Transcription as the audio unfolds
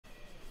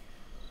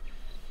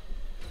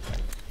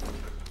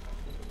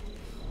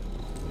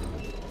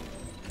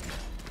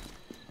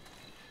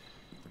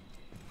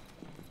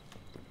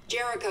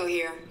Jericho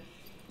here.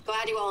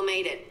 Glad you all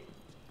made it.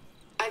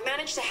 I've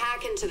managed to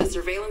hack into the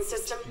surveillance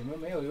system.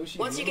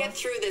 Once you get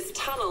through this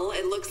tunnel,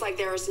 it looks like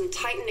there are some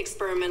Titan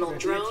experimental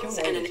drones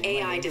and an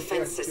AI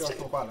defense system.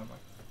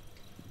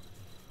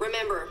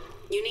 Remember,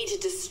 you need to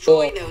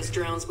destroy those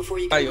drones before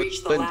you can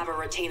reach the lava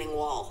retaining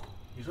wall.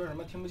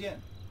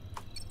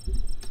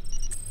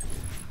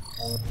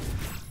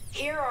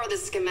 Here are the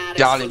schematics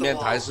for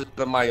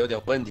the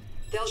wall.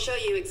 They'll show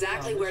you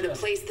exactly where to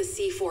place the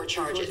C4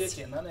 charges.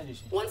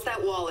 Once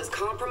that wall is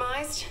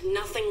compromised,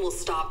 nothing will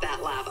stop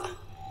that lava.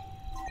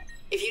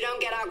 If you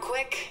don't get out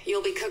quick,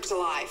 you'll be cooked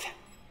alive.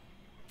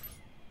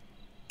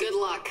 Good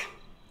luck.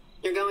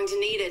 You're going to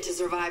need it to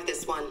survive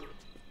this one.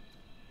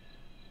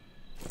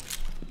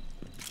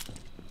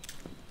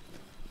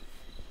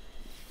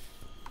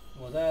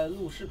 我在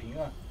录视频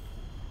啊。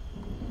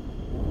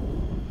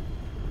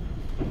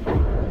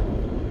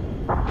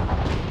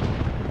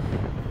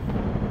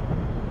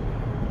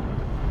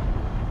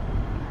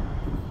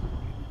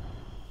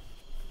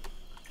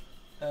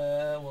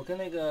我跟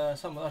那个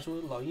上博大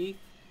叔老一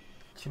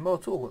情报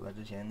做过了，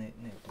之前那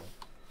个队，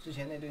之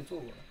前那队做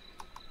过了，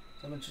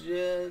咱们直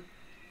接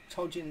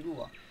抄进度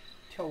啊，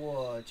跳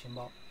过情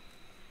报。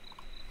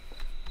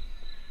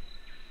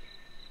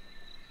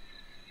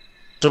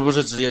是不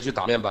是直接去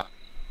打面板？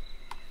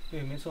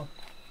对，没错。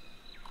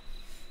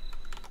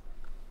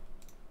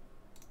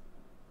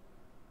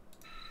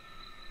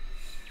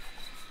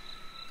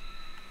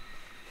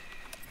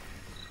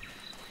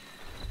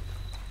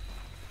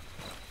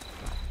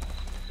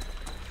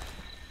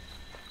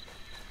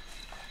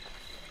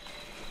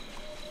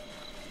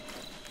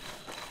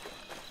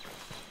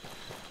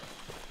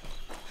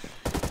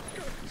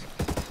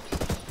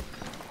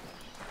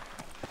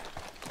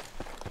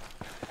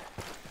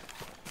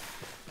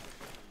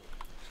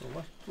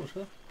坐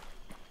车。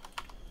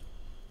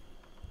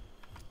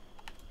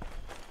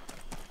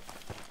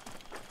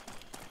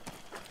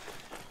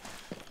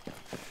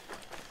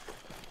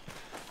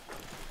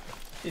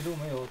这周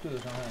没有队友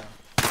伤害啊。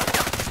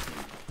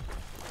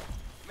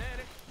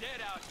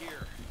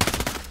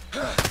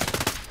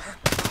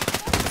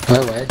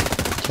喂，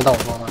听到我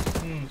说吗？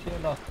嗯，听得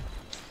到。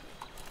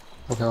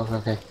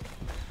OK，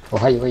 我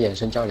还以为眼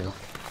神交流。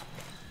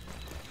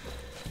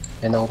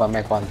等等，我把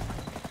麦关了。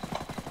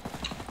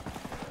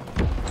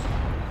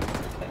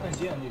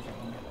 这样就行了。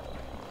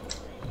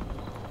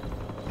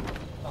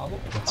打不？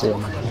自由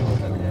麦。自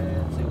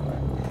由麦。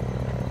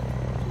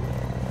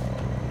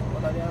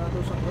大家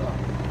都上车了，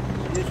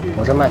直接去。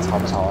我这麦吵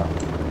不吵啊？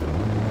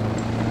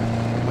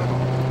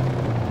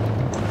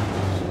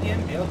时间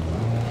比较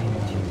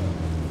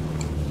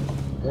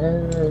短，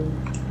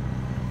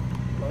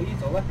老一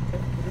走吧，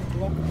出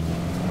发。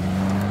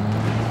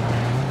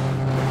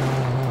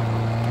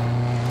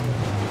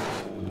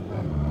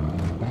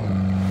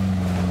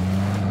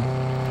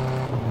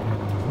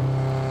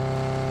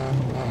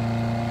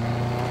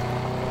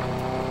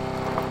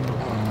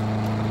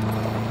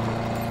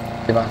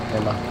 对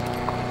吧？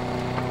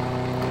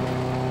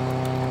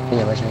听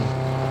见没声音？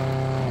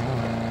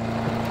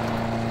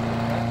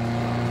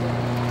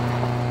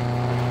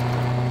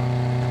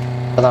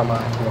听得到吗？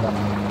听得到吗？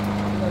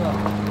听得到。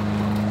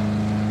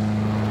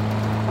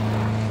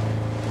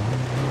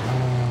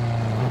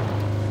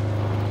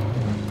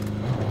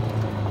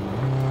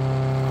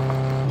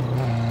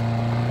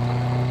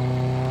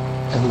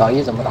老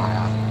一怎么打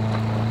呀？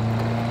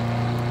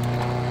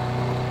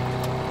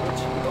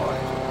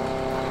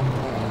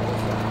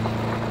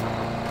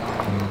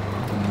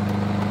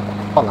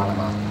 到哪了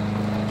吗？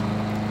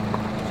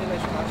现在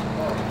去拿情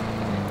报。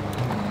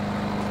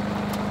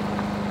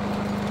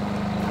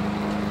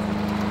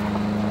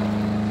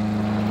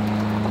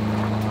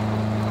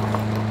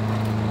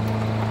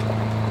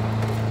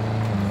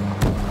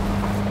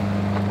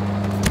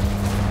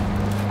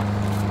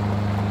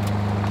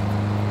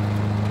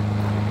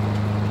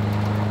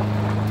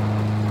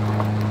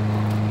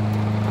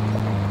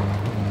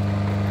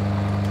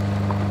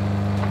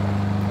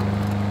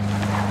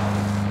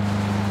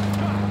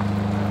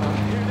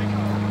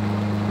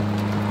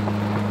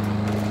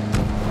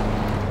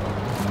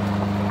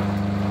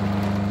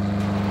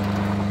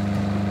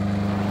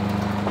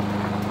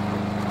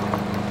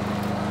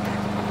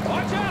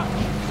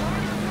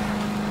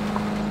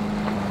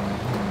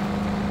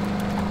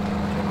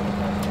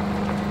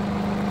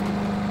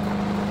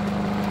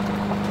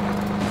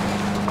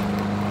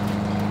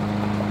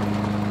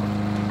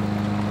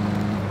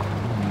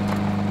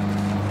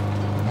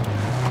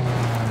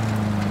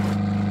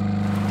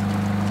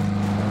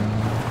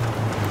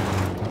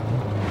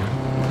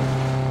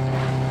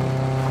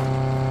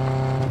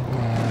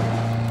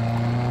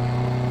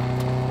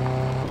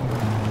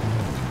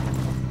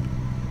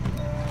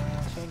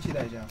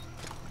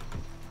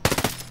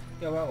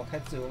要不然我开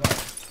自由麦。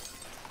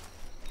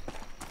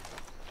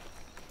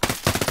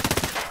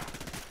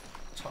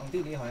场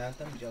地里好像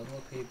灯比较多，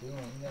可以不用，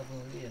应该不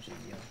用练水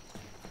一样。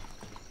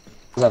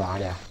在哪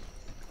里啊？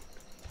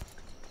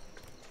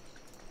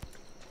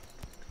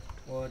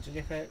我直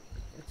接开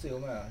自由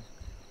麦啊。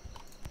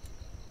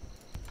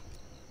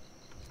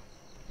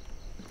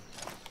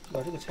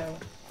把这个拆了。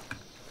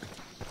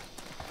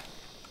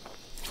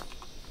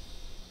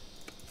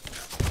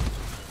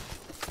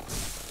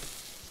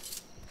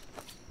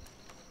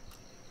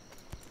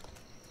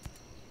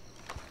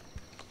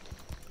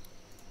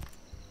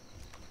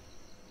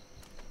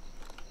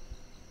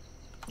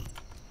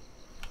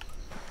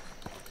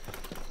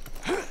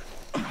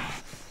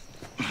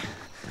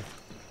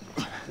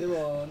结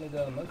果那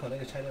个门口那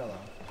个拆掉了，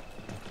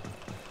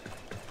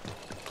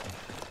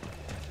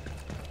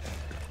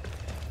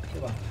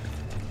对吧？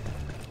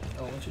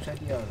那我们去拆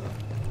第二个。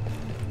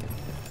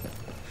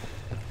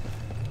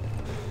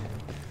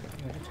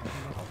因为这场地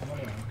好他妈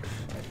凉，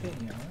太别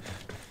娘了。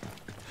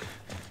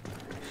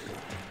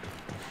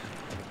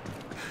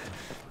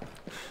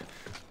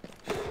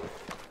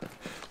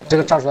这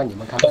个炸出来你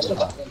们看不看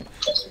到？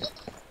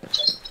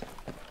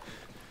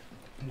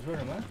你说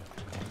什么？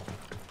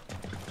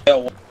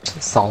我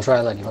扫出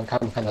来了，你们看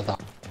不看得到？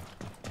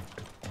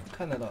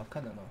看得到，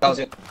看得到。道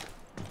歉。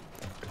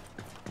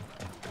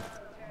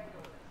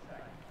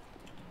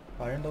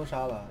把人都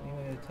杀了，因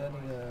为他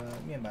那个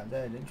面板在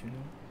人群中。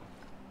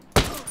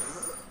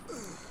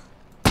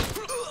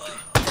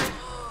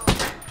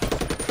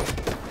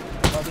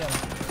到电了。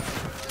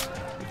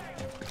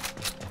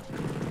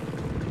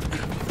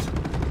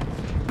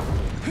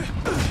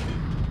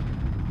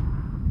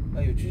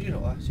啊，有狙击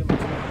手啊，先把狙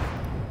击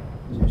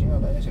手，小心啊，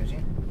大家小心。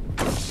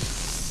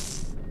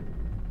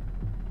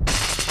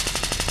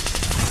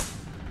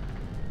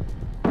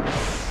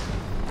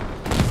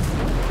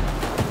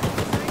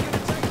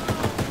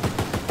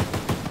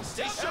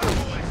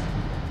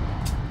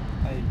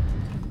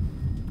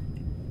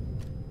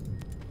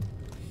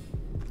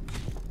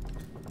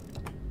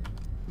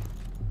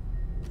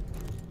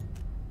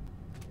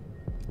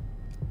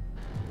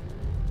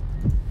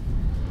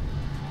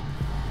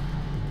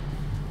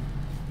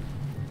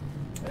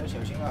要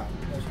小心啊，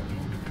要小心。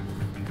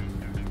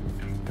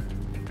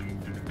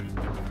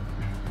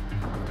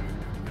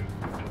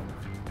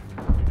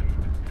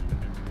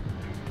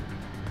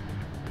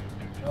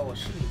然后我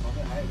尸体旁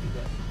边还有一个，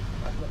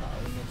把这个打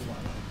了应该就完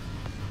了。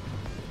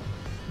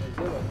对，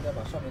结果应该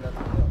把上面的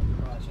打掉。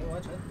啊，行，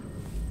完成，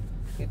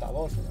可以打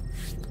BOSS 了。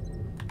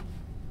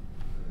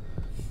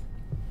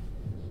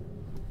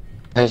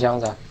黑箱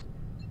子。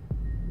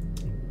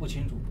不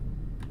清楚。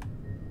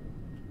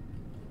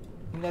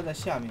应该在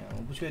下面，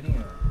我不确定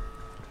啊。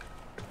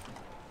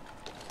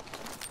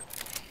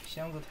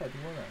箱子太多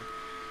了。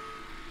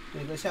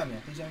对，在下面，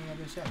黑箱应该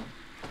在下面。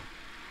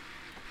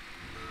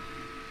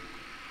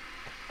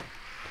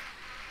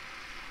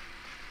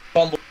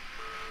帮不。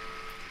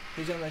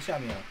黑箱在下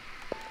面，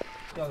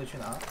要的去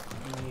拿。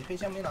你黑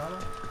箱没拿吗？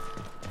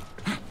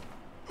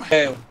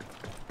哎，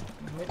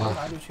没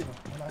拿就去吧，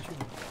没拿去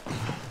吧。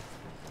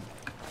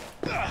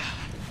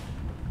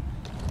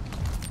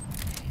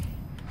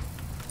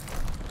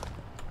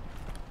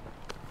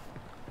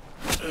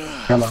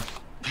干嘛？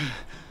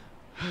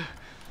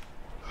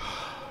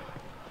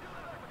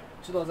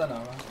知道在哪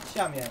吗？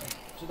下面，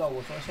知道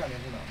我说下面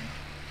是哪吗？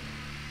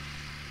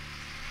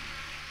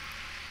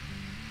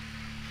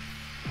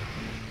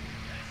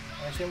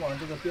先往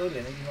这个标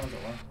点的地方走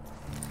啊！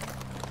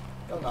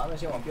要拿的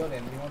先往标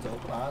点的地方走，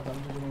不拿咱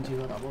们就用机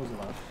车打 BOSS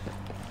了。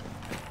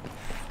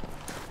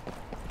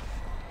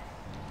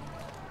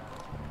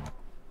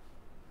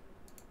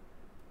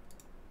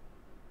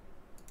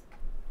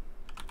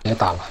别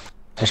打了，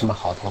没什么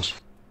好东西。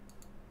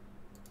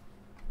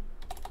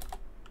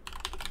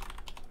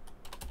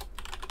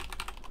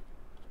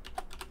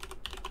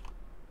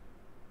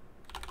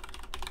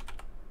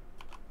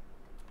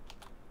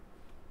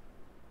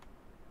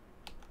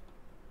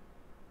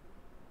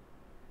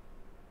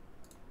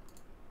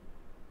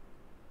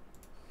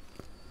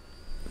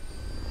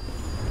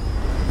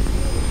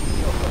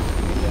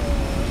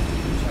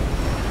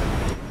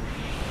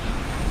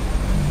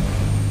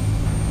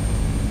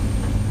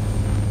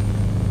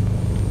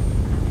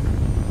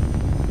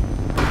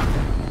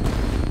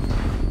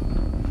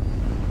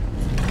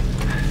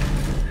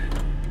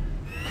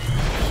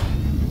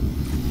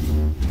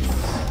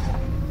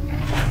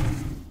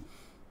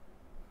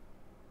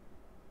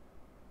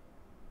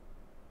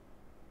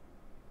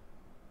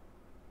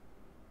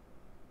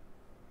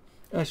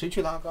谁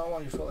去拉？刚刚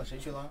忘记说了，谁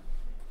去拉？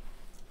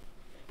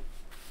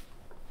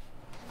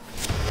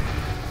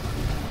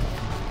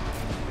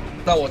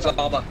那我这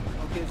拉吧。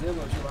OK， 直接给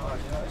我去拉啊！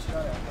其他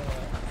两个，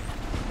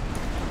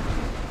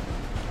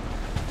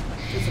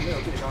这次没有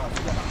对杀，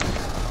直接打。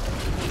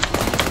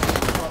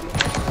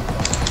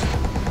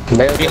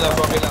没有冰了，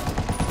说冰了。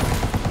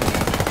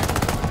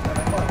再来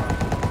换一个。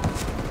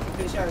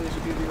OK， 下一个是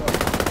BB 了。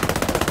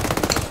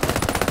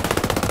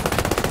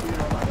BB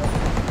了打掉。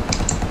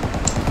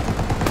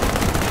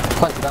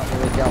换子弹会不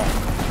会掉啊？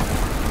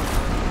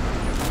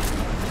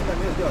现在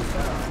没有掉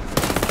钱啊，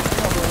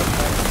要不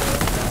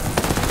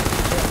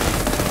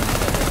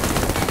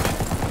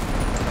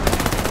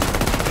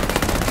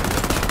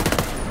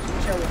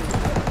下个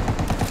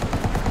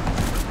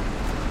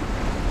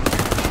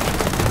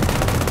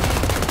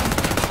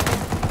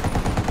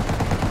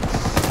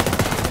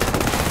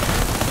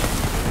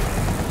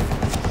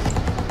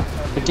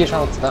地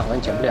上的子弹好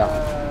像捡不了。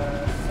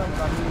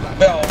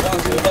不要忘仇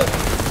恨，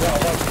不要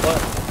忘仇恨。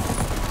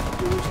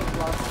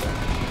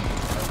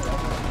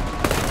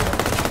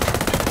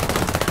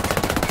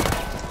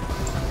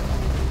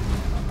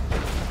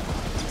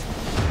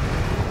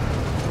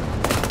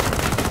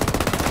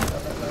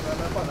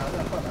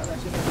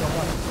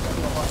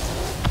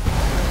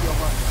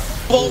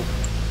崩！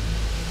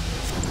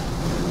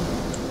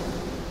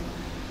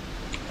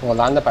我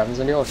蓝的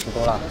60%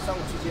多了。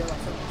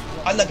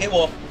蓝的给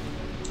我，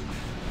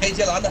黑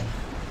接蓝的。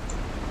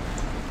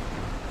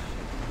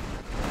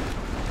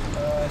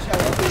下一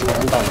个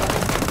蓝到了。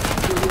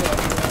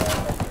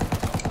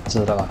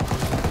知道了。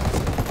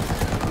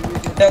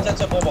现在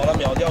这波把他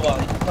秒掉吧，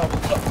差不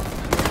多了。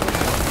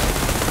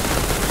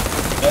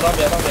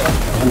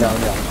秒了。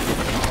秒。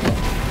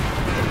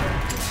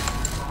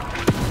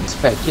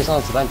对，地上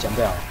的子弹捡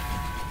不了。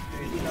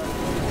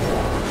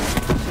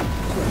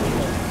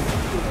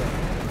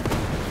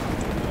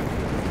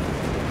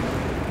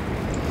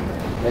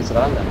没子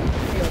弹的。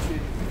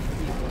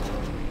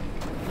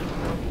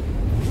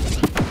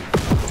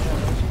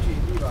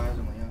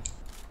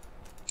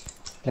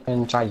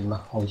先扎营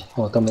嘛，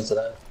我都没子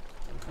弹。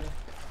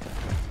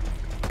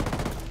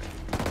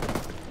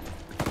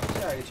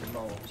下一个情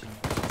报我不清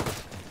楚，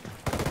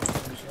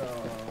需要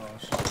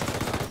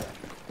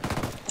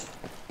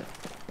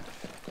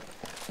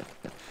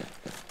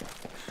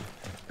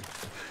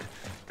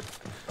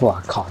10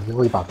哇靠！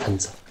又一把喷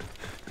子。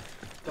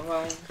刚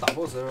刚打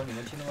BOSS 的时候，你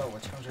们听到我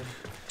枪声？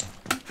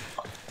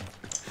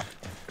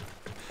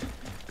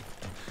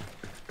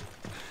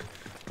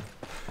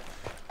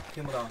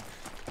听不到？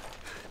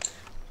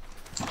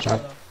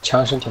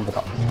枪声听不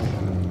到。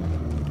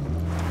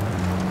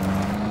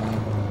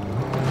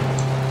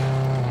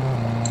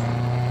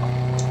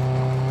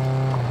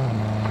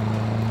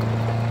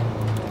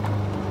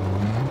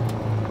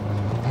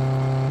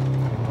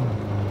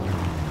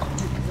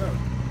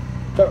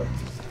这儿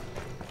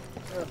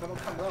他们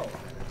看不到我。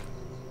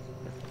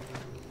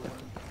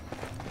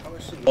他们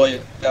视频。我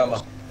也这样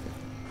吧。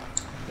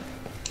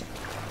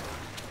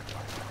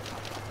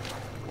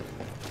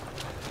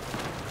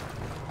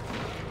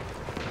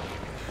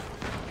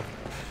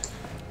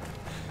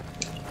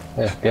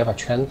哎，别把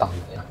圈挡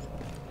了呀，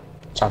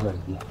扎不了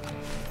人了。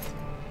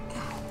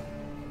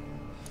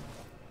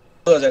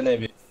射在那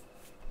边。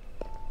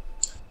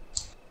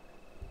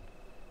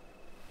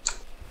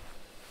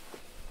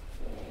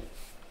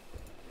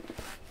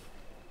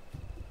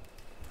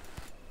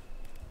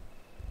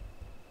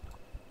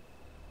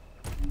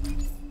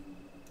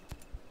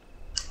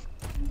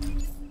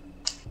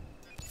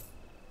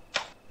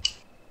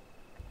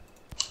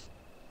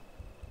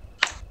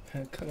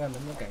看看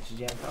能不能改时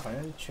间，它好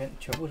像全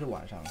部是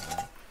晚上的。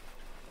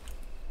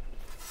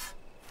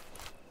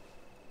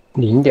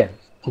0点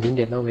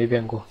都没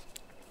变过。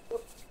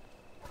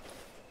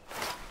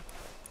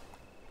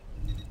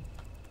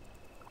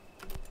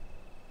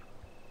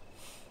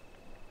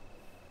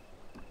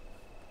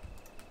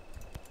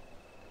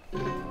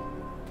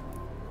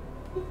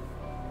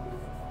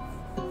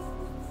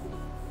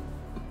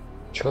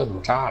车怎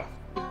么炸了？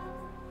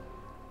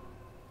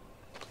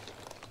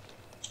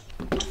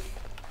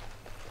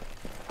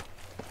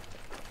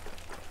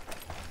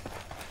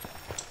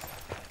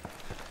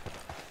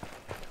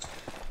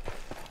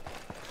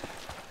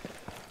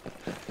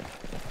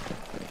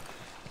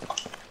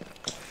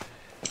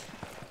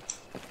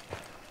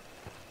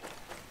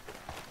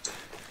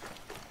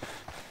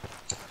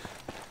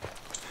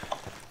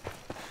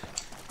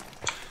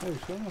还有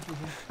车吗？这些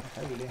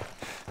还有一辆。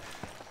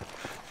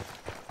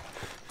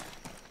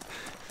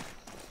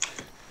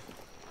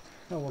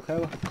那我开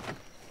吧。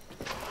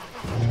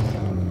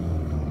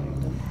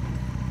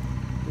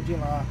就进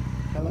了啊，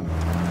开了。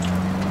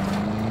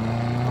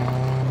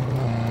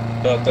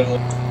等我，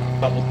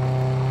差不多。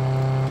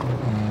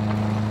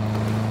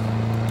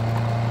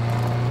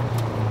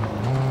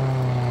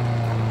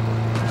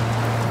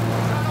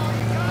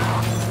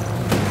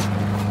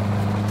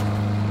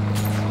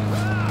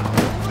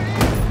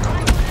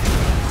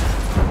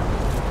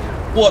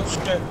我去！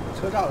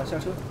车炸了，下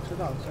车！车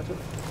炸了，下车！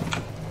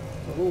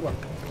走路吧。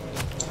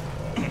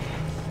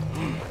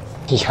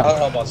安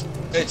好保持。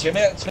对，前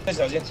面车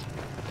小心。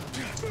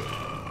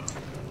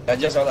2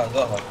架小坦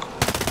克好。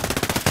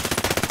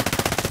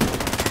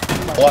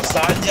哇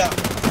，3架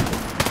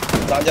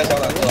小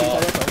坦克哦。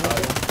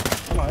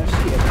他马上视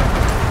野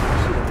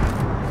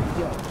一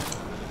定要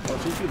保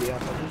持距离啊，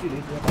保持距离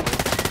不要打。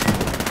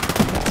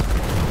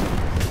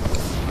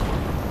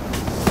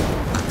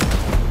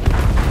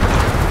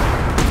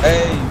哎，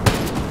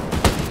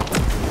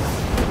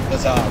这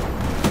下。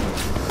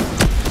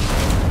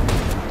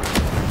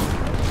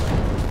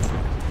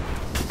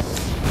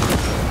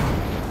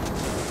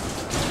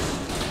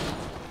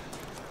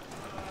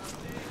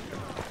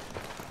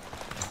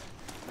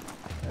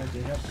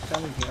等一下，3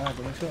位停啊，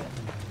准备撤了。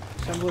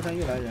山坡上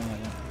又来人好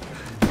像。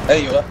哎，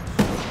有了。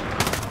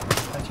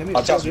前面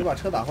有车，别把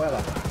车打坏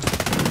了。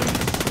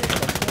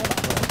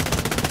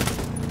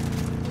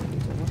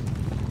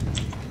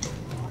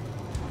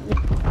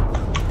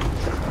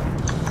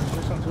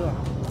上车。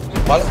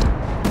完了，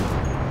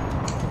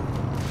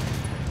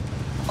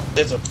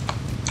接着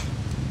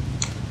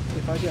被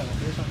发现了，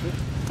直接上车。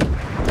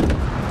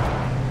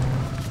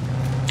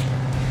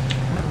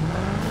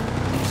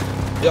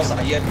不要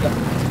撒烟，不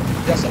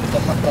要什么都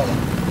看不到了。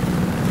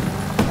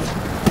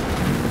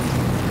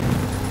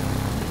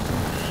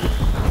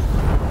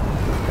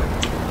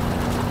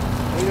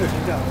没热成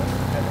这样，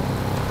开灯，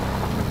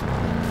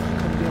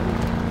看不见路。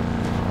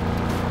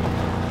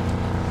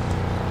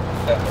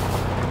对。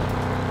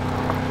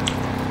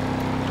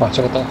哇，这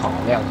个灯好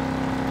亮啊！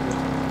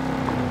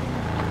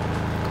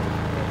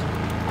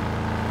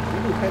一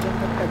路开灯，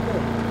它太过了。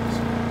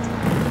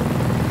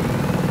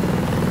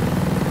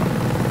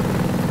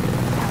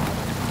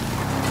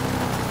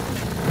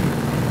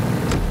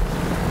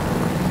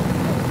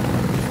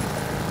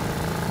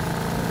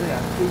这俩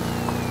追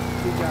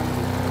加那个。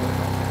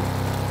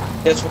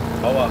接触，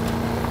好吧。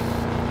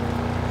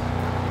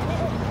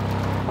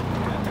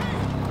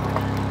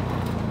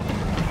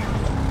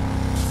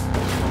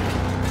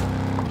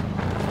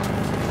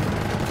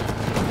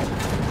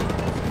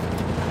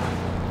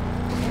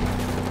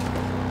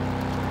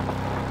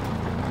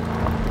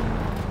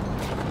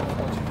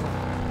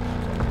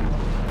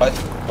来，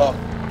到，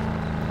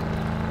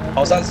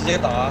老三直接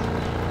打。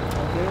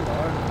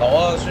老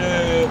二去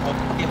火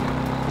地。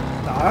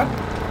哪儿？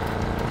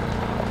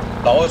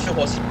老二去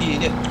火器地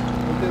点。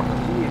对，火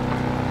器。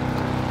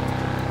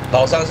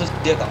老三是直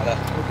接打的。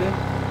OK。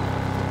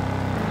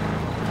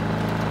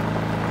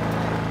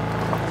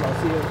老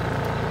四也有。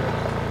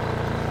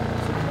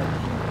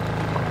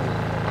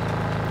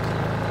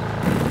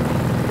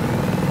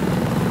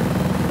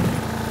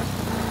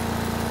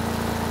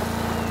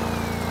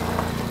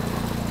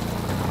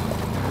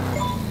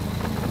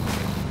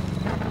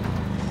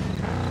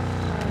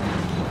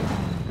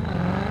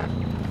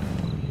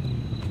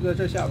就在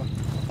这下吧，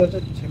在这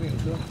前面有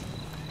车。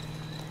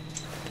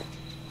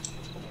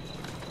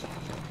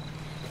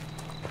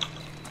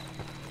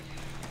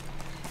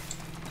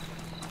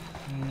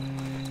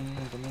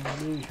怎么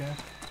溜一圈？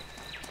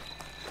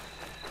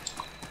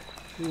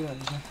溜了，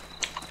你看。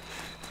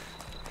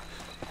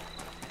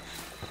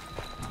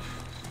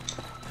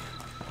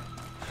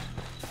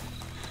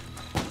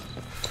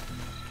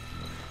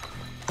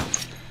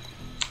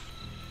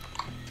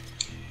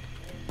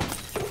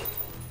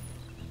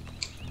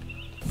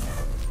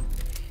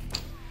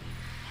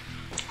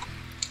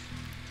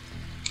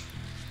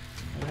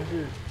好像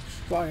是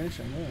抓人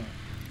审问。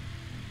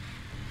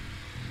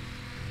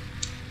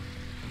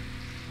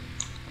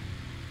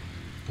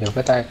有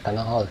个带感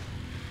叹号的。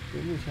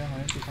对，目前好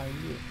像就差一个。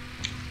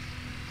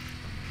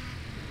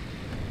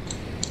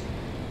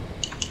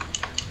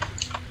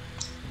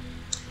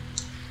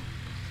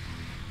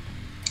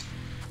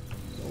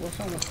走吧，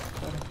上吧，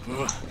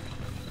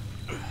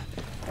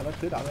把他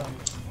腿打断了。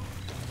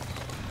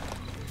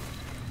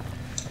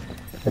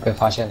又被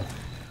发现了。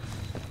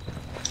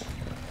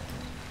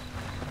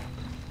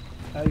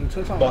哎，有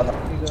车上来了，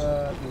那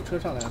个有车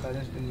上来了，大家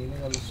你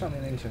那个上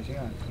面那个小心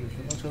啊，有巡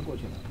逻车过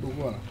去了，路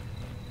过了。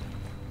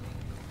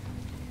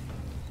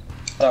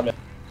上面。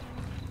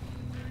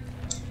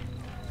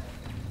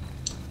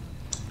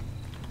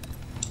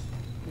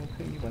我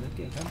可以把这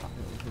电箱打掉，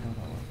我非常好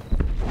玩。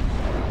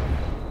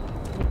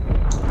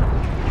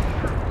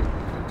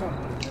帐篷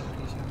里面是可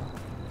以先打。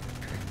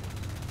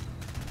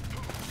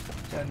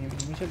这样你们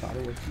先打着，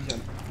我记下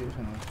流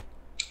程啊。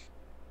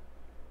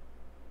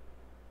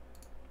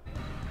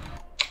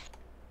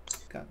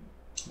干，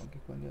我给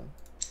关掉了。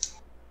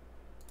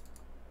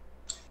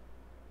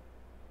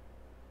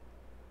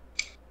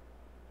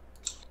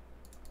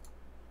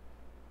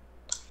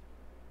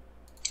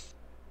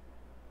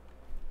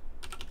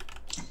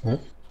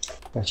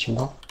有情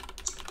报。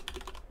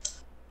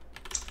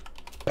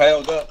还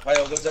有个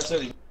在这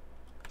里。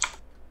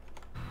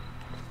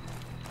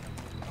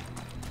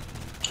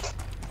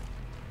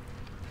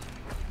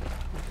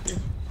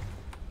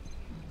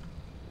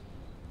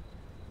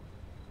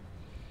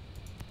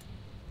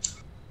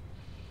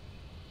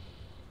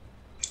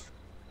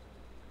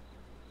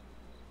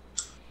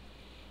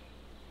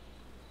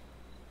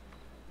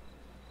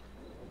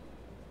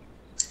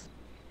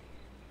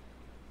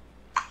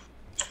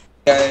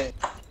该。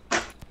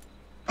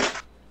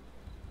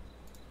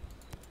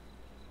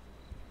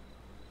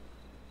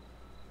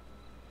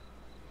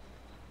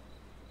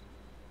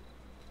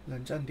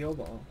冷战碉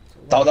堡，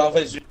导弹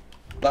废墟，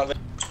浪费。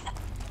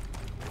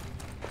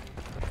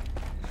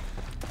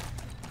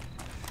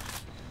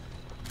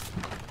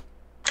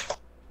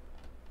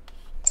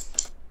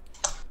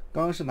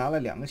刚刚是拿了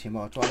2个情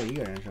报，抓了1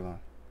个人是吧？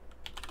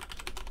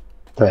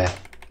对。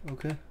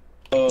OK。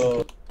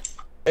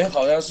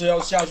好像是要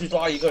下去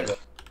抓1个人。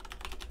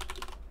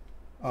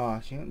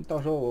啊，行，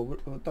到时候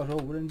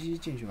无人机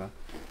进去吧，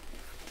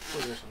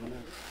或者什么的，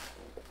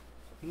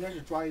应该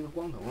是抓一个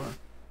光头啊。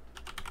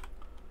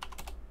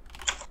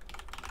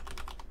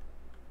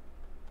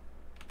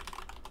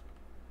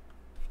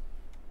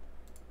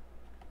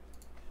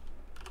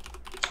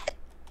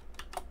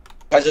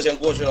开车先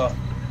过去了。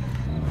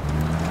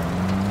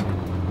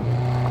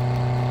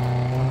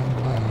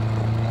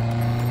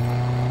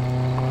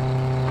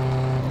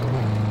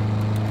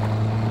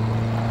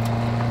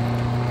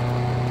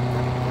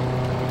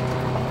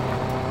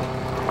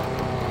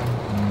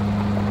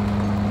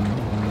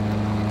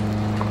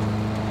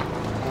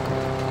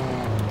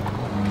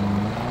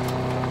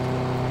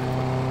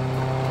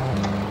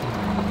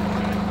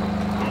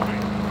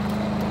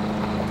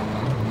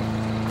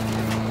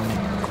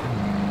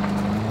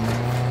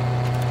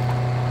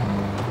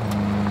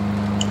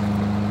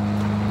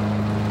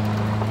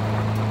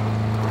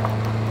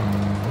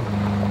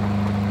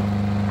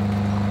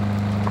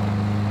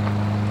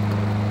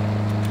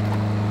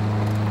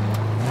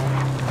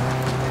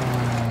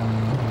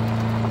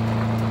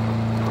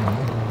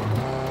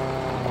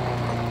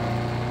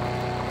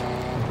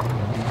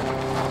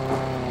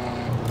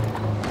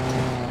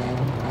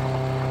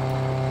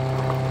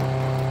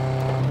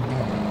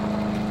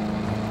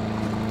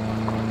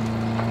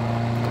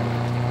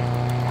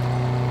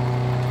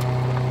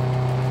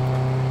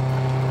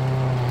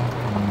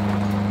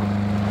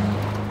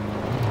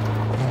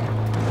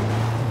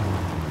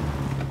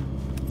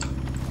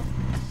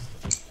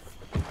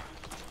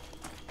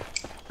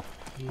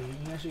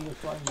应该是一个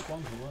抓一个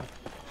光头啊。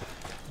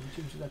我们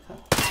进去再看，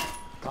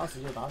打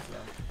死就打死啊，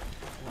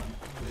不管了，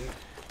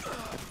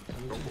我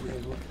们进去再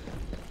说。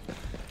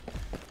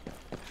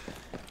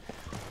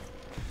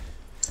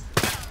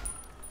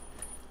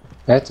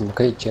哎，怎么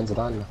可以捡子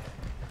弹呢？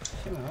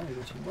现在还有一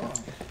个情报，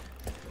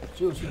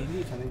只有去营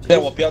地才能捡。对，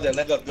我标的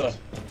那个个，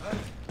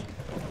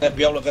那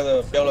标了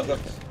个。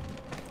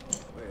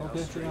OK，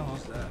 非常好。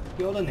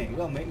标的哪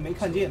个？没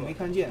看见，没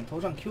看见，头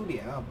上 Q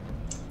点啊。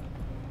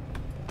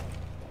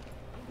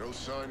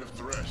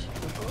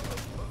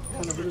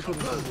看的不是特别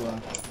清楚啊。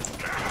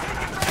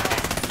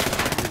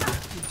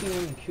一进来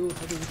你 Q，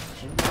 他就直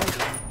接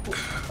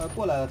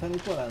过来了，他就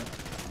过来了。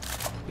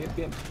别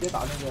打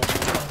那个，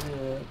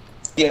是。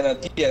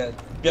点，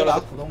别打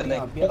普通兵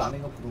啊！别打那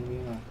个普通兵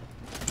啊！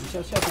你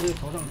下次这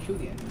头上 Q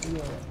点，你这个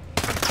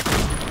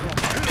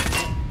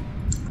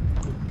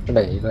是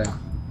哪一个呀？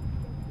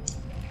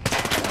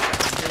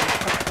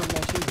看不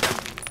太清楚。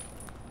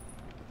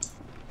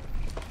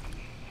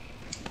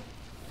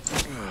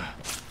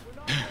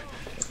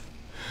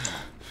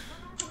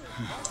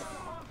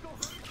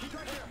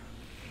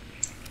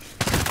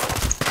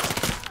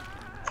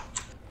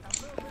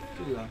这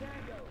个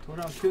头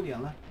上 Q 点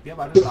了，别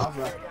把这个打死，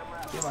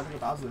别把这个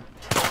打死。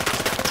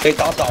可以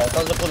打倒，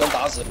但是不能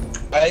打死。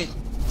哎，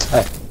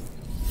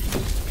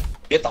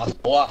别打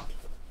头啊！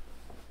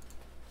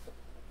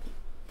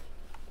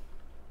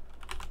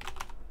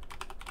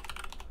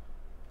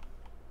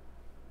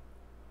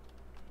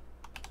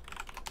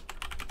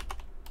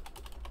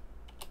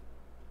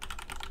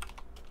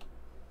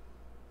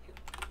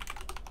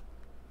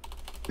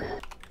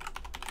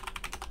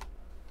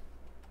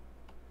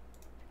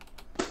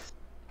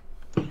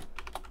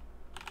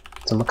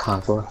怎么卡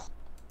住了？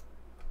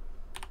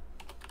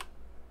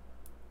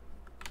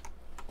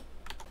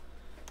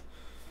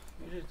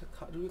没事，它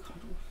卡住就卡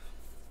住。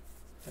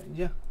等一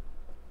下。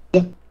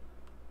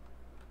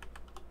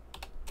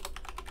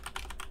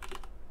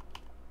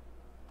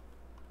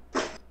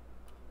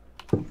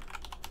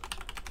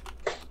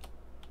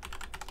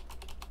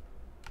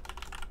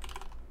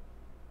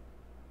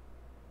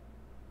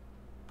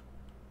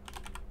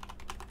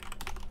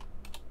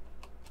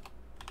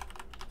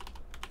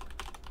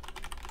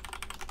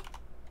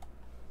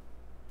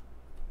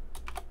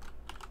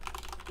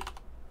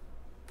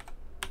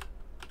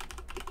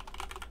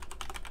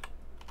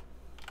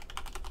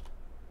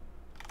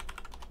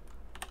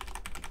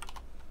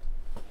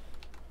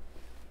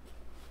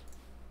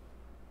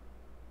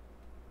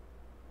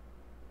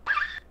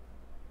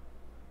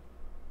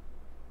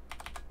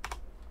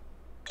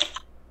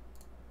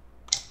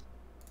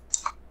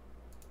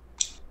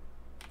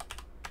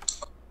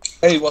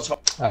哎，我操！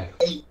哎，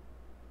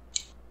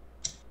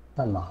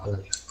干嘛了？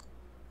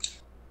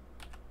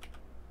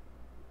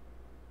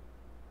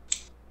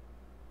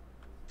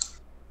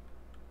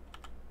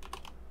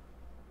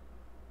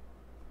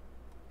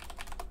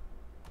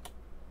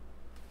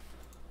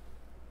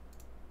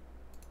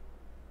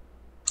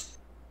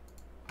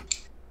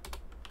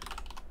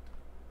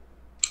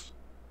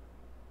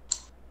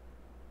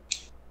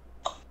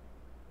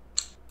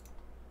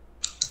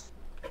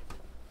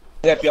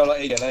现在标了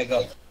A 点那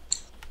个。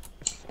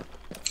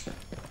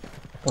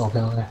OK。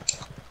行，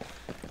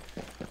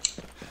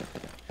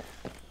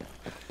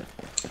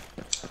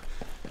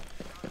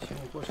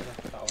我过去了，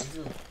打完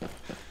字。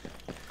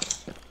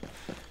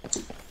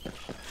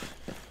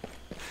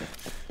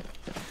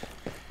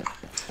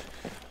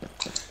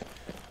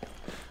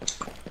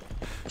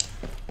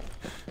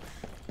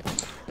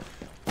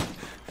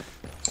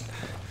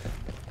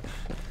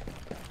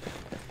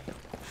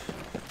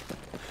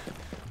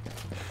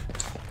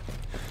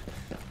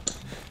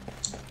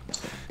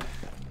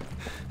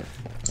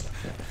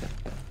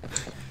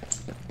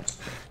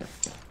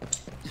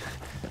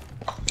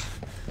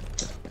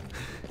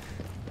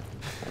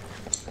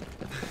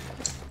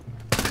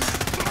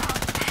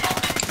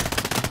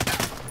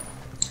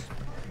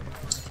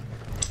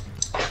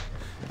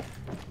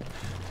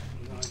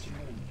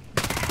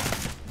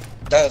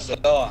那个石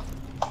头啊！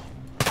遇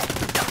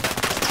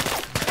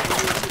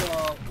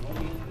到普通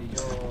兵你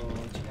就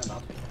尽量打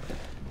腿。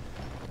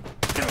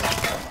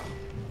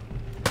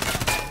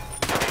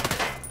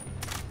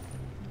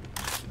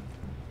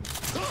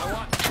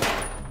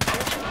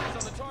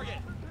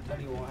这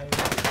里我还有。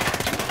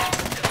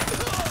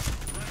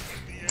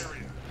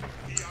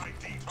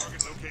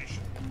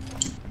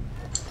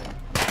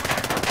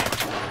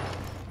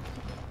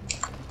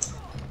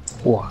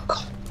我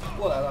靠！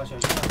过来了，小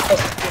心啊！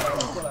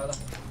过来了。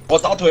我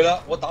打腿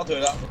了，我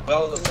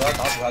要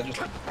打死他就。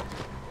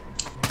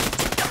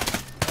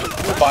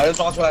把人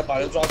抓出来。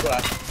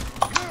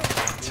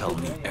Tell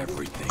me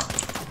everything.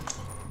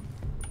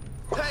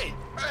 Hey,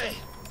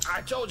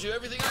 I told you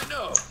everything I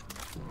know.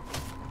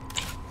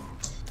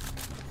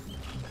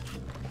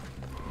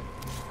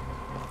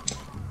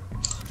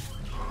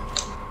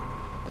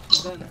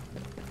 子弹呢？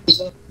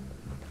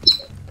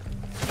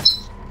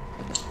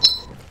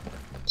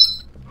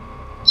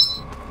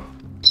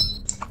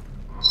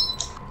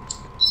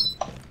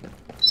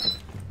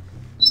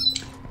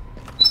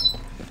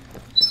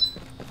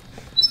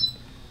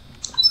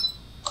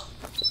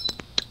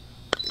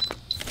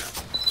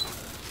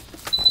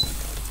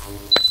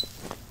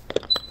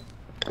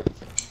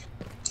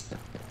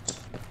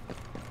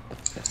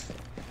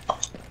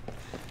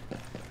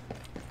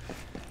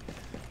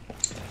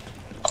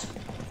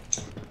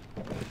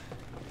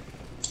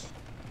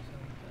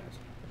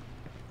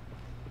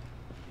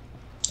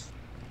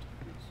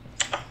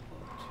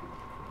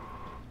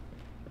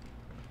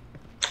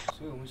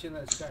现在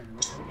是干什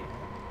么？充电，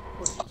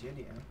或者节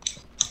点。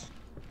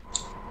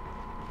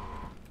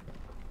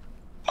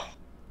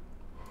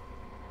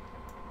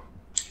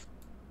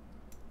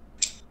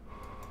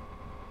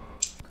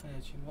看一下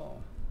情报啊！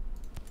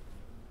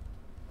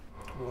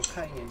我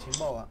看一眼情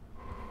报啊。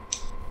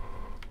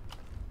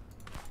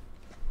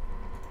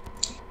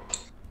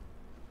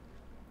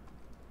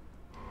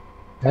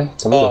哎，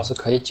怎么有是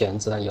可以减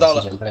脂的，有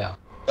时减不了？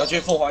要去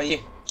凤凰一。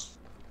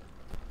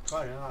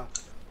抓人啊！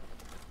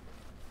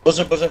不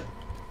是，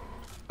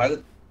孩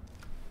子。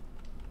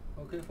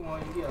OK， 凤凰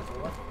营地啊，走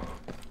吧。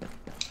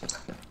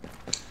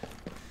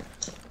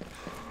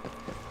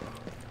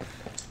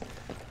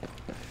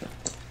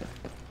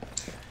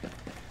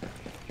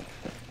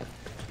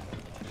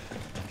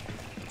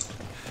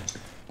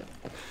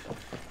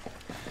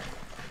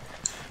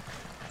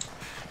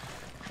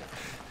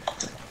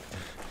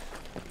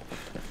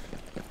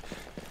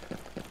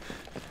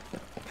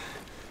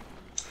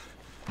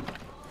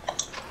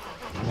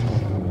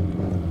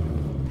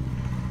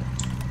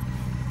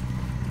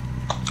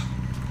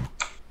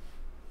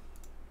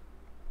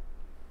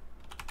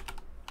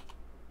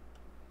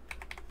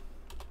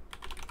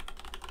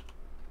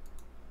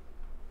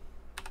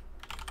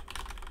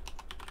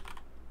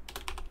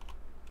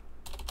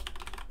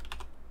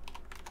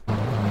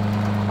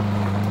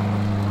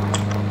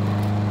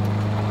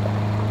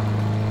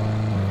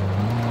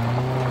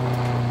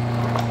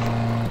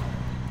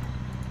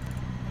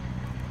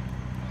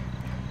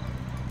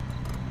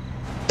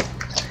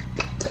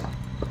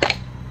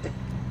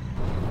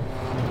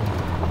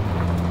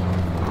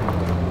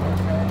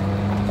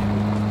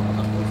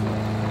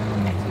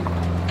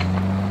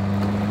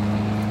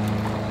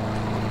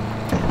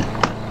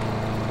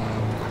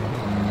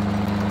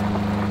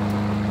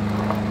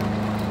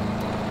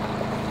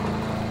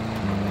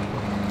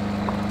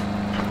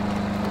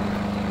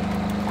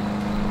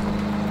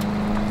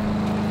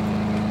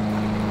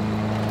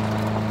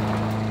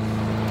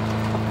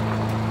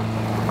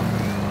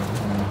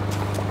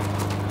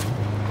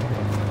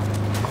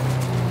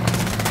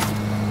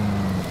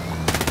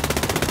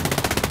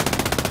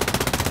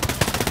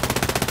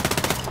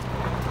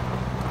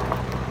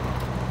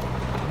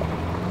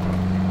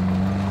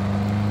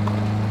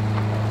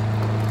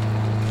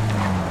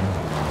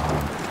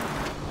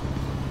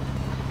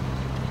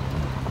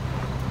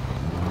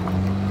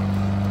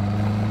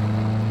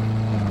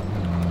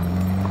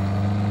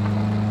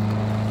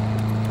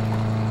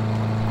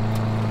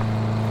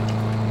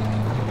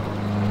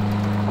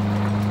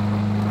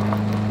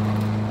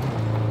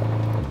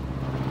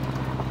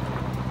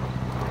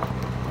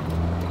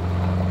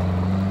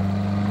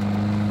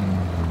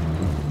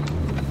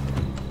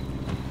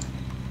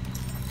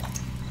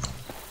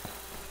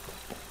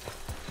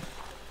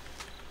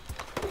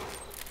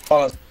忘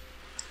了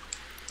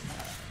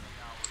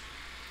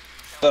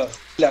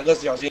，2个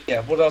小心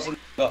点，不知道是哪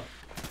个。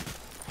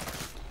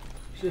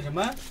是什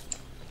么？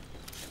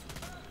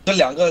这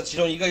2个其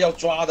中一个要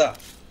抓的，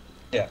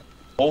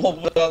我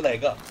不知道哪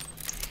个，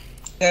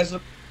应该是。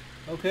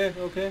OK。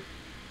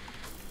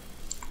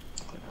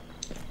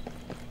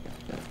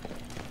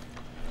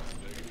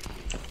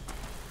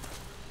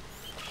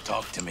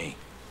Talk to me.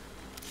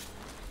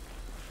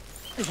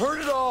 You've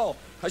heard it all.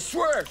 I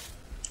swear.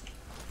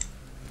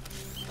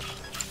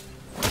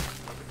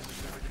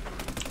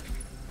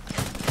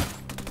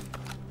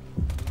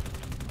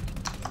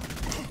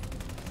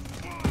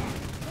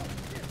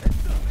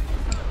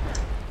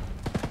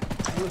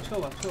撤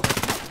吧，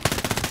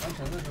完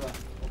成了是吧？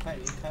我看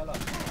已经开了。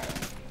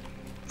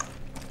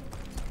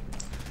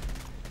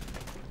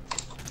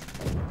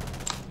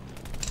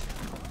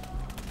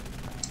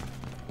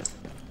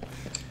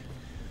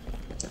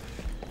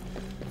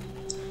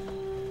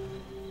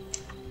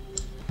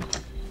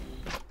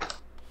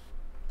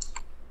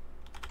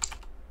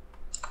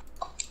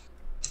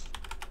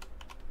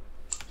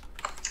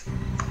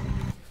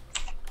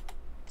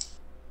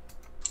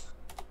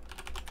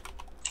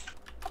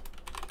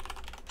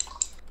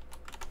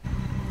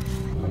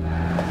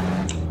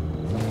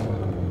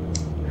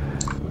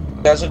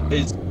应该是可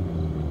以。可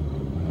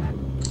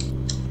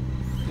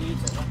以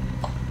走了，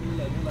可以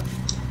来用了。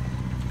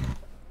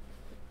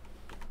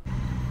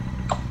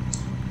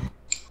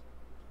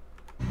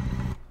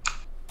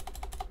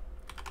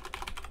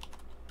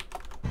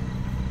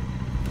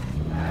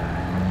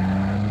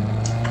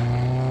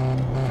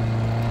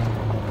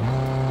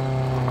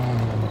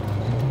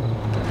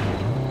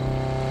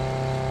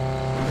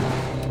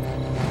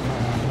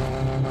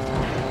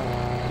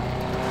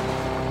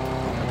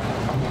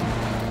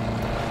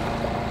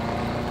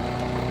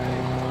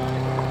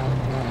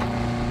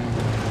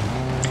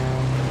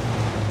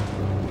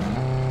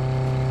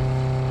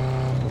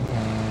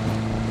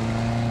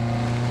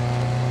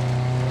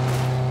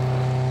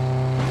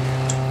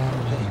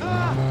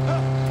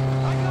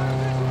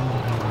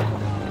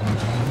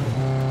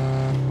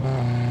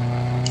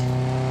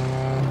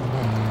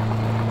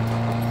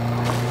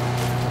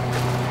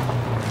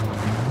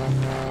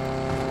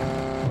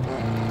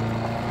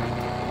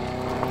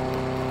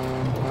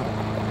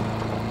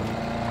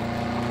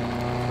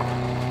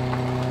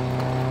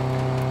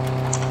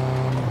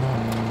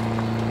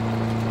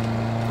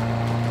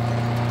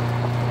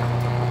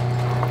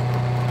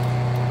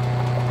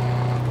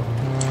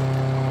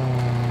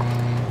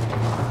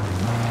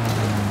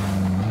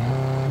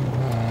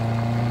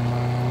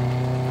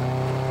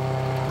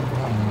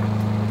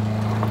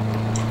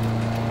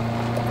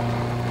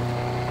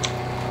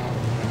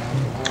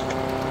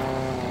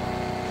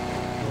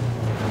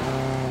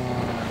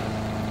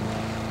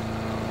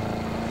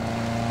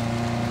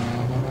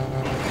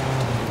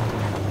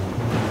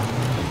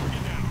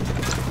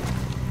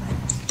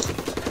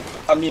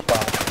按密码，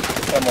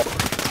要么。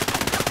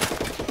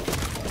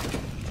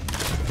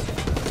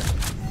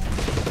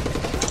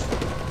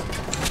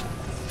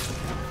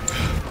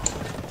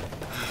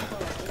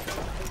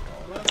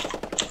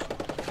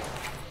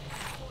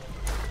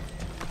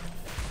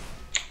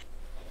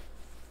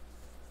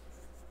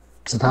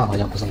子弹好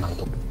像不是蛮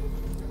多。哦，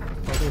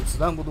对，子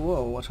弹不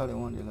多，我差点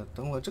忘记了。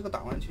等会儿这个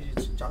打完去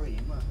扎个营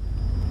嘛，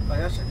大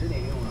家省着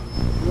点用啊。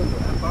如果有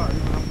M82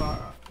用 M82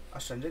啊，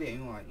省着点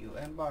用啊，有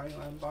M82用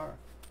M82。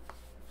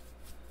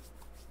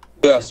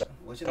对啊，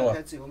我现在开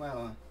自由麦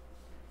了。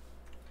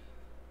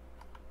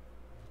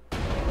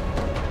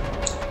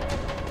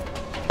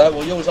来，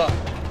我右上。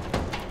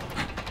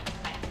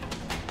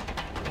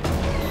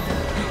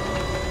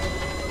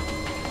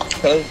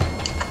可能。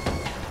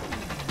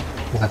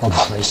你还跟我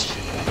跑在一起。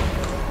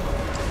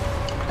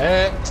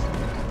哎。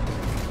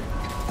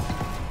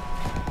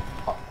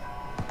好。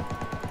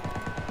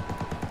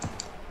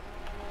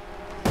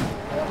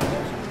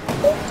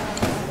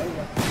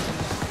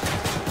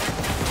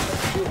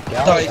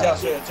拉一下，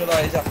是就拉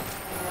一下。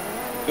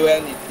留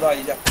言你拉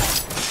一下。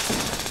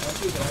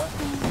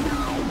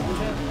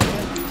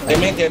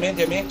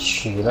点名。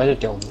起来就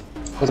掉路，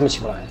我怎么起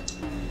不来？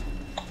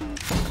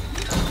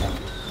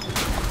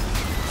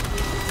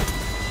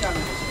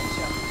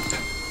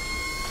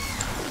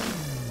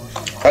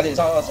赶紧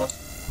上20。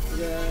这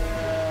个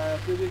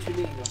龟去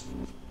另一个。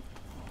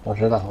我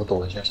知道，我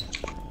躲一下先。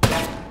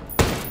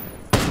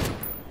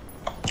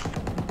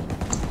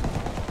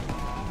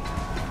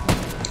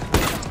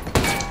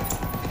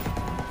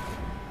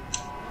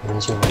没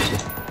关系。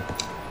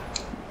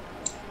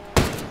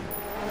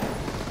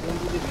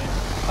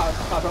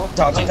大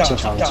招。进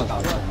场。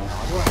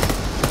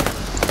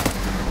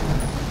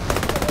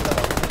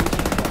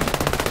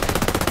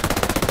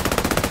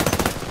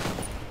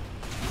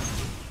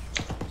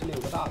这里有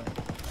个大的。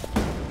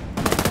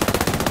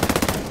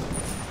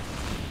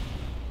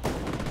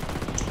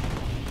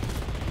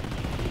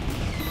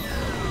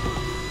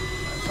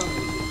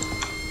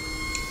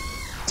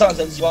战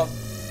神激光，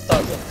战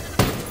神。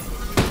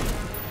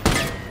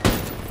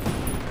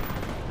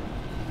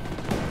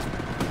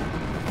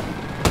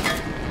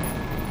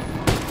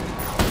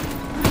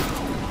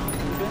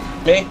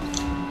没。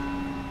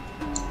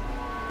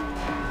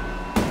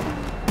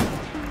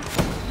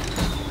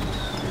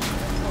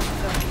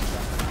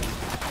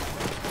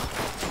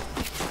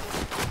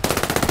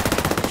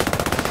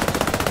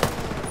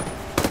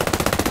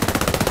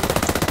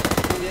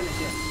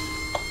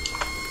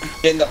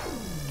边的。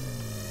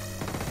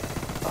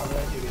大哥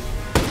这边，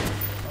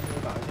帮这个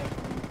打一下，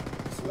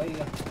死了一个，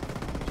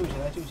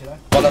救起来。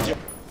帮他救。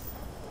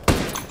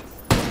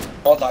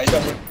帮我打一下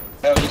会，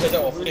还有一个在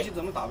我附近。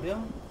怎么打不掉？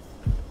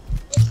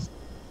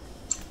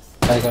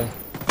可以。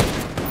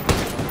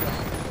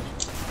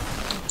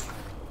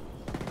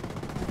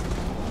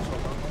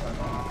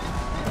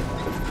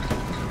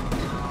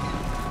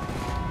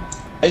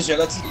还选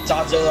了自己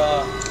扎针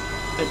啊，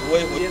这不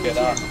会回血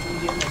的。中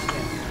间的线，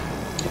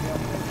这边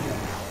没问题啊。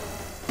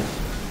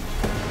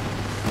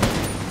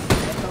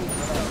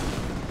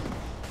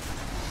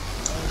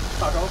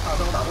大招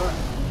打断。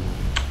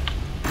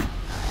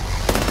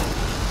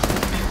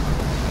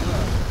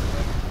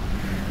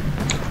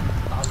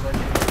打死了你。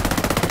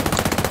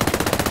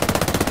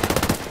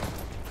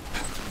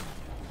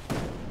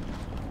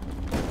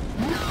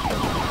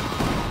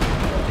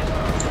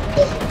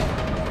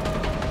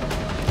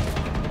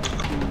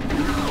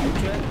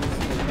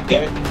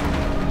点。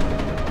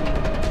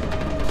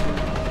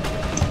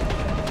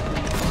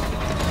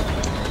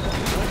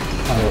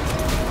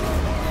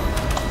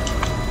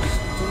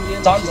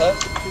张成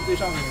去最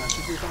上面啊，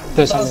去最上面。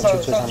对，上面去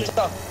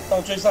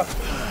最上。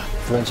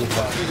无人机。这个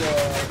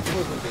不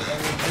会回血，但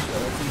是没血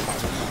了自己打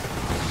针嘛。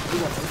如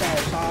果能在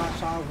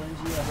杀无人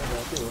机啊或者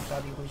队友杀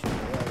敌回血，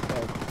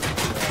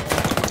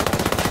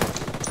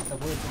再不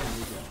会自动回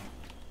血。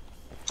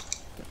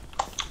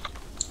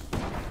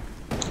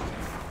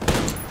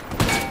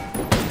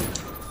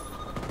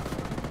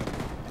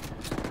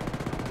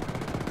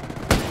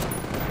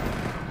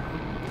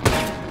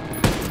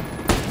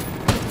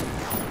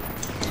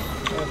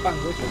半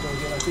格血这个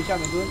阶段最下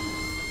面蹲，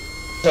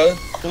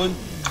蹲。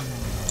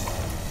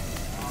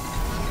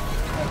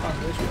还有半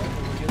格血这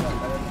个阶段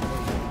大家准备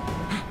一下。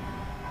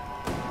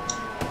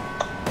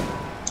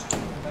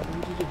来攻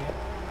击这边。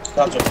大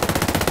准。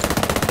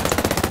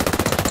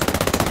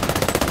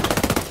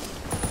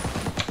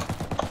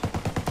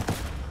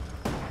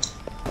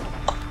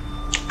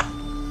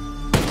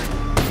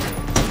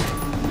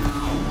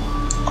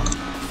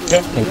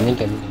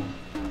给你。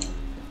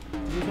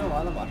一圈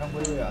完了马上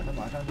归位啊，他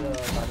马上就要大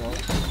招了。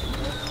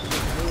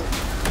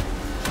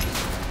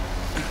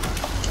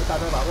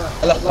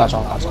大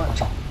招打断。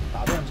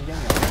打断直接秒。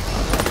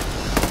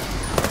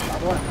打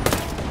断。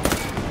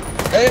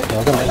哎，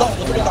有个没打，我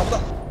这边打不到。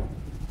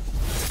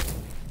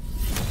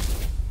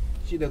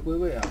记得归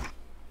位啊！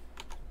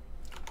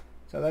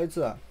再来一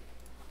次啊！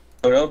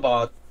有人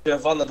把圈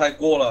放的太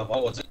过了，把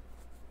我这。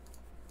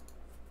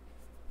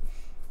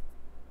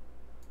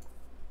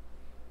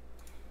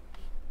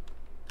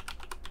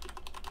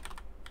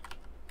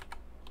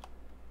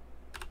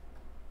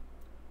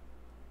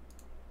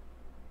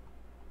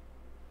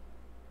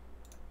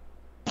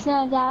现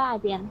在在那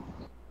边。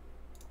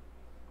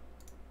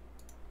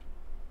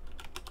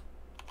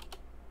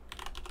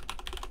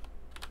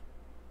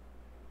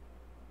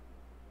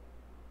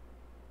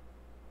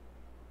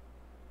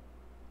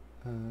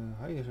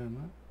还有什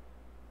么？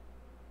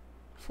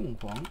凤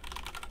凰。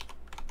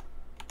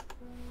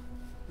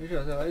没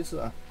事，再来一次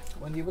啊，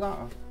问题不大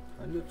啊，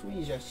反正就注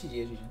意一下细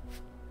节就行。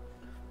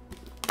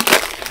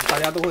大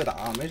家都会打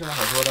啊，没什么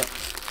好说的，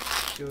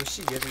就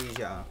细节注意一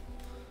下啊。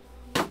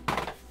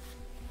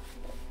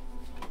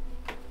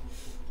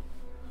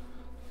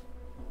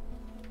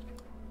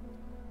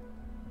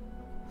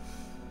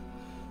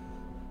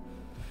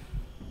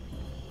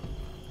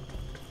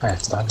哎，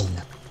子弹怎么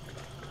样？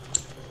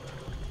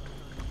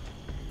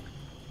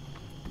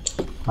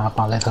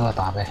把雷特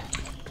打呗。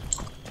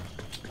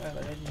哎，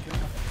大家进去看，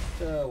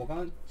这我刚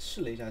刚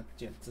试了一下，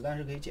子弹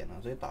是可以捡的，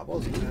所以打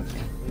BOSS 应该不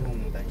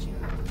用担心。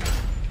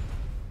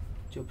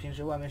就平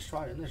时外面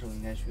刷人的时候，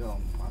应该需要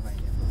麻烦一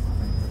点，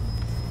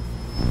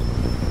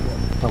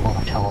跳过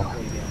吧，跳过吧。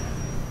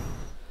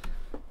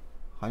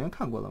好像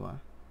看过了吧？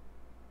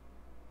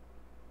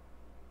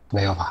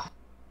没有吧？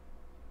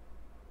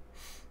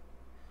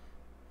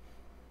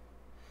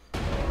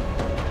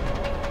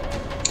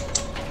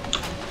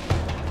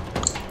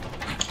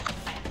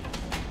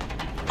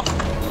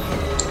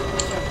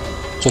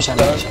最下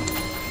面就行。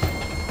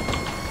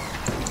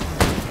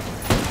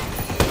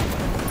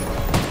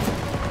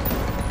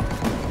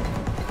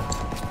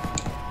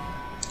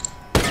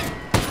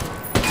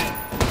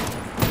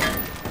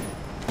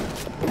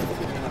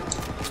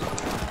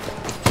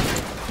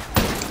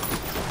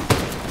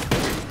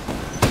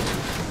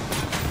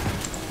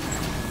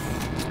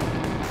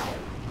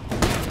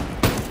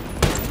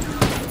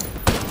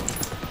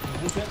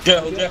红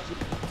圈，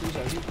注意小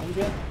心红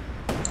圈。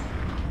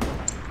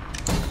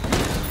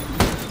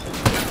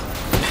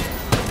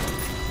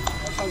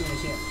上面的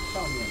线，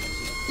上面的线。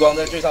光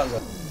在最上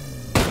层。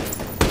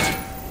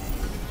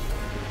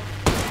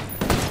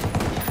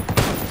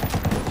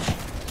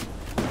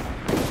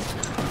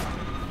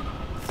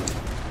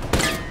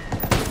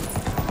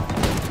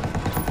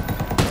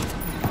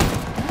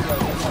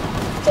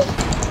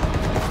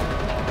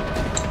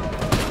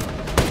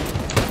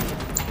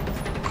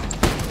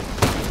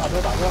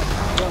打断。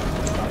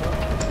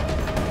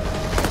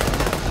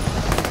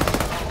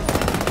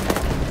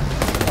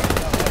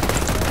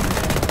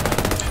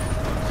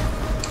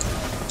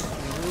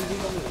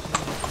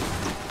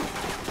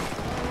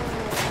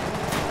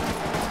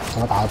怎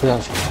么打都不要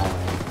选啊！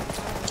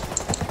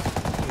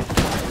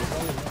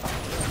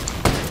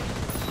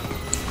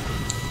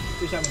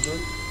最下面蹲，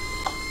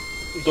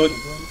蹲。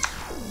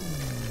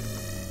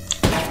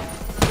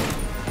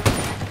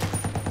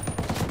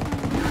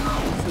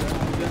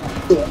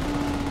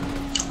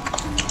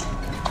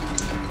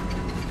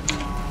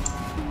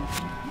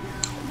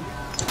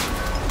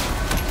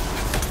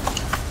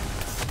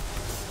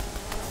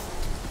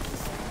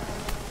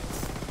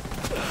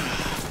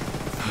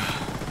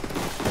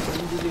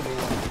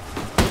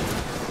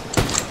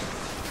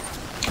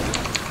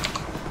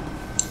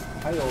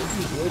还有一格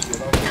血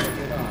到这个阶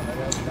段啊，大家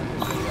单独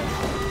注意啊。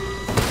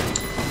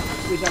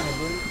最下面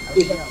蹲，还是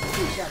这样，最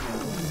下面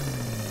蹲。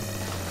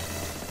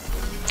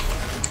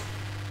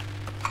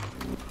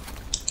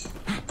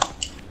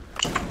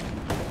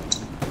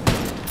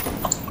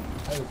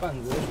还有半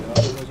格血到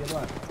这个阶段。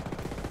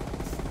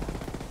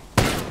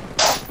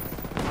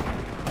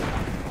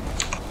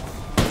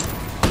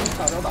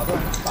大招打断，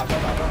大招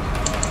打断。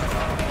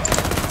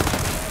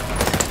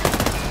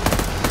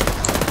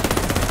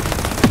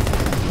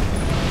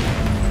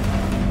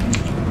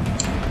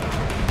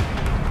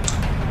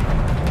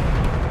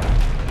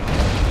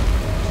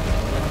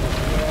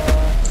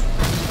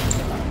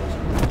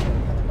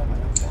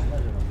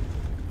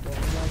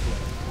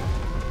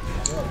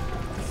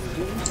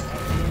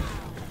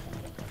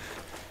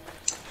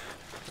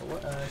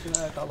现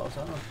在打老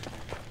三了。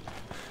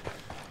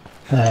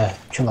哎，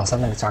去老三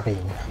那里扎个营。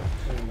对，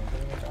老三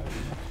那边扎个营。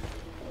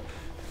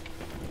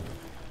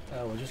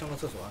我去上个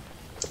厕所啊。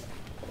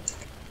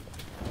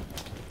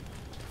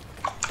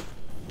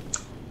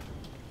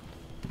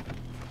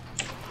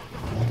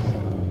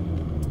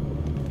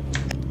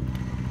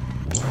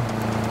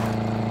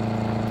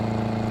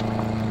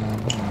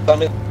上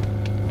面。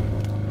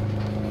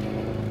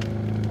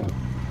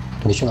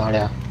你去哪里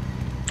啊？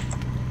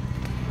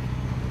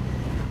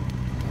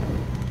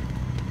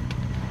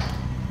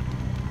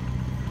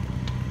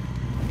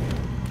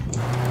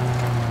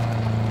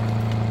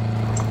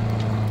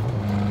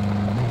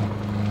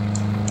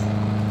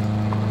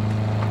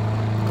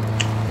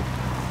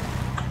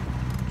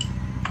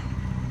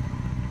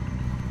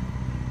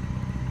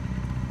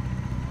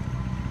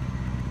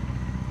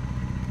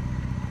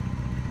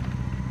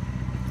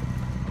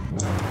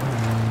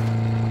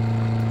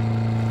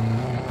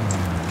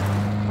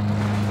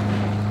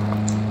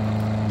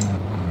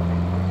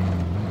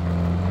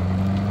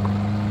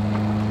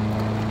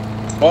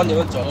往你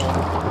们走，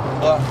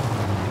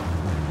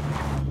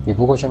你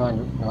不过去吗？你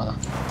往哪？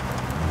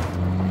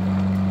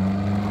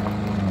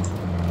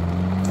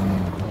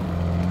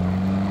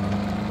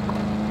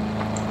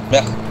没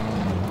有。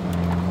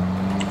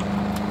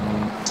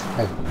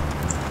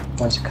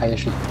忘记开夜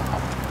视。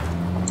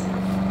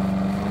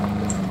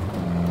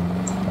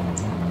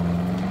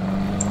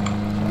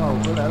那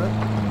我回来了。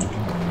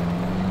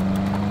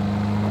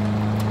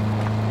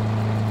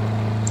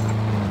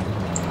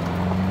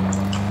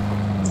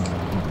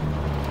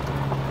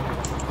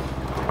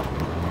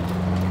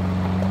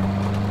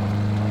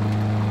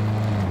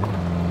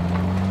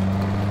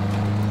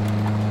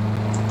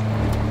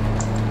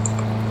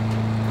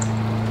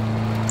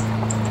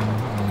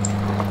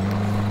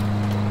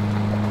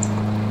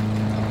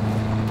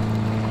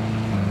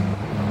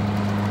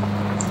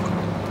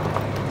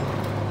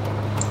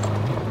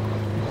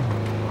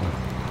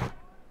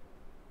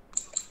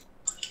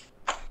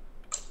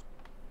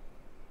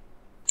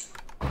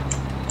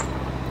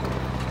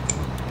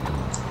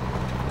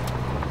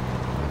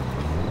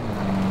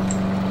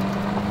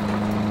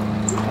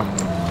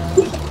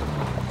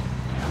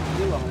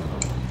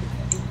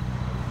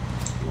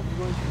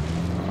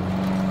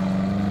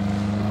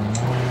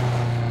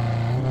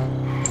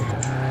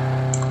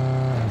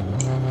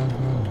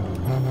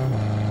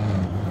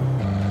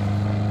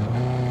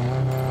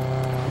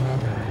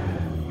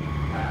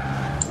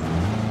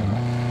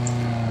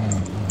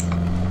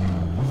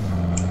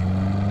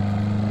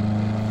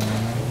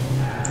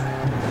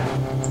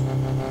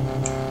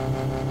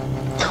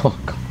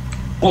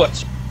 我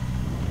去！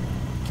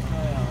哎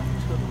呀，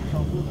车怎么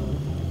上树呢？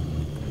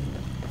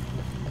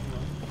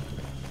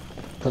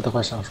都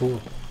快上树了。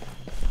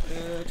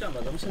这样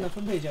吧，咱们现在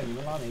分配一下，你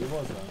们拉哪个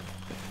boss 啊？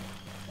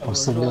我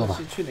456吧。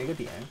去哪个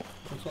点？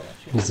说错了。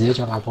你直接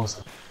就拉 boss。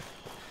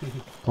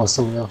我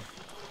456。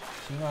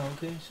行啊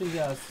 ，OK， 剩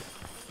下2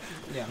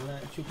个呢，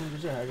去控制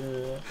室还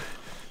是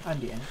按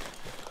点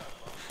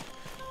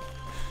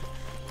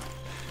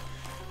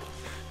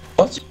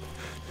 ？OK，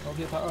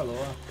 他2楼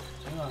啊，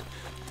行啊。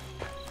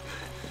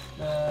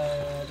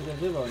 这个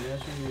Zero 你要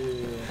去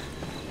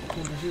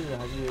控制室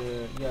还是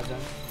1、2、3？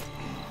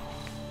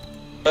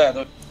对，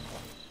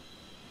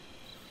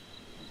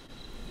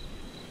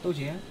都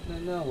行。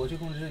那我去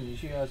控制室，你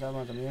去1、2、3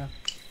吧，怎么样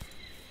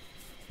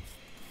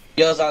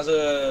？1、2、3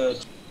是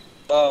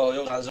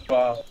右3是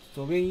吧？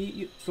左边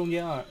1，中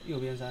间2，右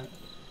边3。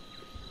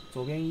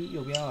左边1，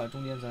右边2，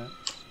中间3。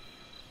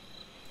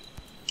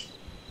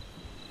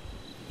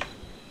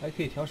还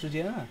可以调时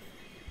间啊，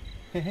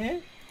嘿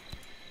嘿。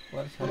 我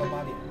要调到8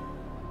点，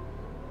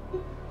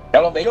调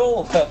了没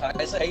用，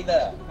还是黑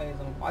的。哎，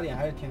怎么8点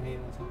还是天黑？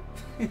我操！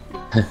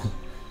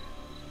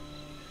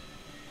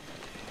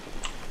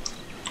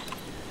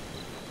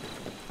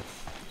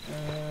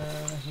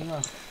行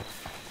啊。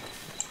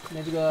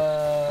那这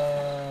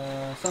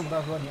个山姆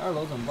大哥，你2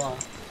楼怎么办？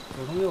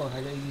左中右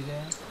还是 APC？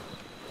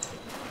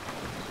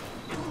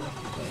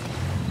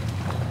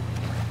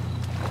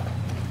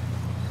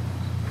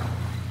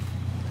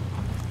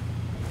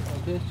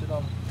 OK， 知道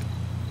了。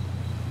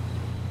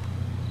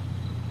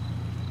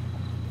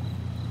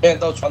 面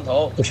到船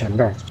头，不全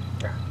这儿。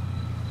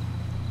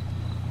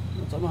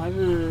咱们还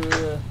是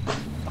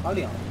打2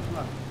轮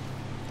吧。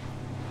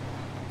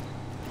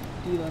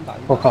第1轮打1。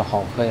我靠，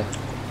好黑呀！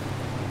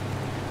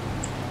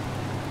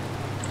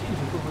进去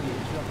会不会也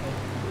需要开？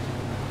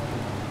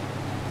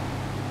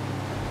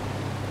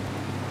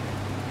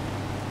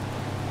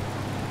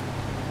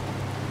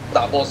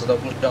打 boss 都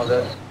不需要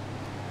人。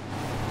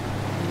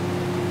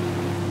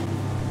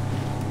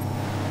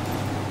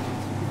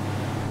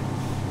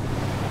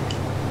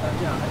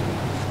 这样还是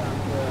像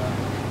那个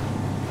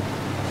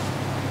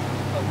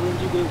无人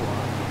机归我。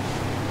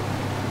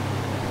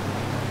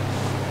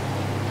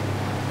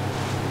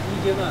第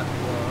1阶段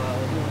我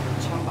用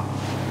枪打我。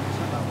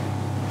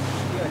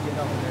第2阶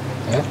段我再扔。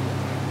哎。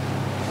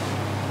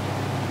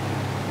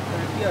但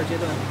是第2阶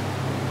段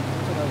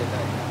这个也在。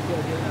第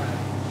2阶段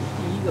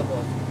第1个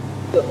boss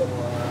我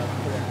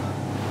不扔了，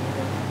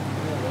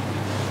因为我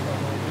到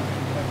时候虽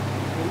然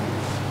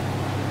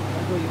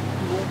说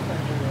多，但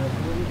是不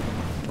够用。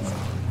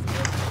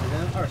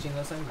 2星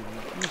和3星的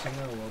，1星呢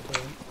我不能，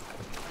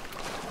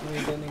因为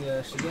跟那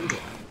个时间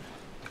点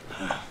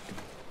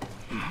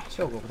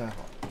效果不太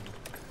好，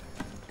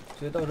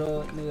所以到时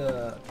候那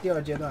个第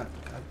2阶段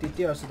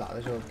第2次打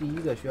的时候，第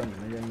1个需要你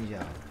们扔一下。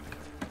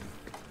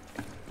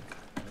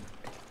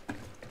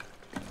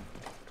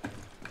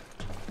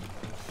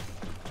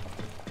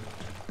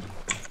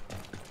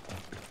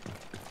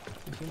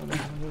行了，那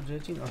咱们就直接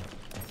进啊。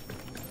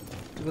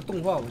这个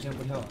动画我先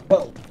不跳了。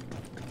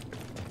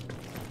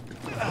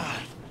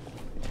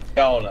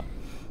 掉了，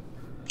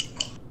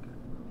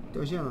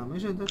掉线了，没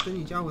事，等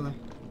你加回来。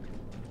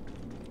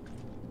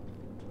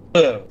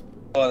是，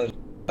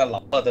那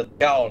老二的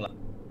掉了。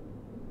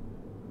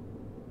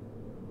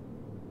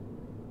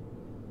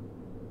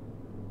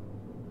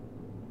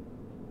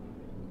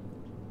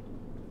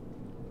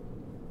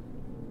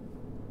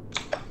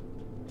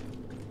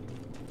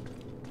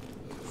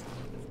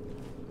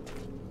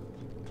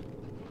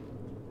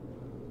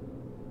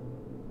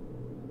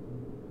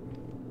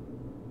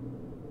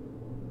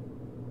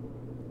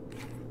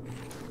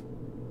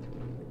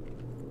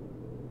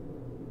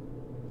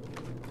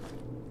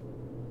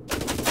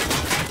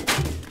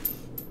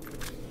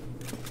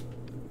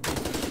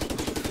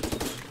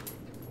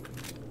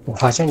我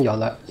发现有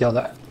了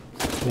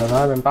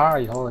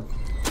2.82以后，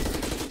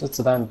这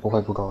子弹不会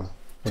不够了，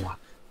对吧？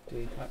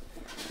对，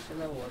现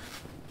在我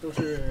都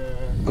是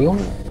不用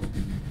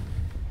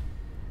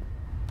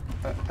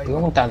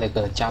带那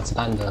个加子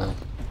弹的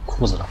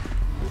裤子了。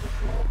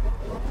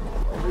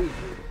我一直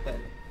带的。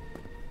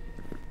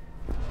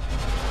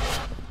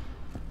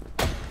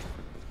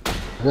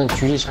那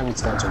狙击枪的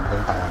子弹总不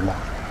能打完吧？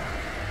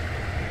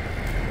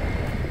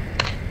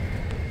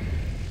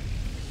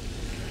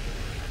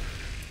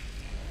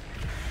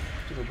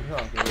这个不知道，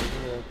给这个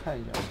看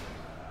一下。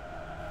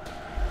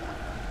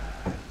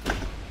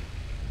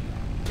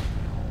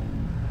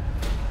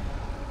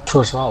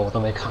说实话，我都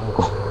没看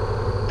过。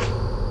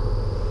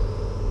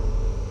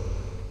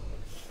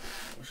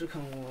我是看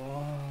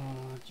过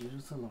几十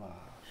次了吧，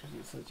十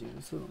几次、几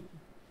十次了。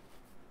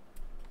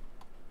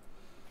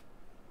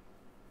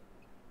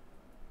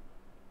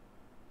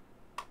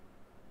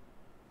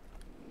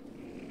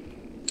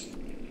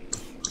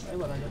来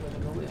吧，大家各就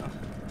各位啊！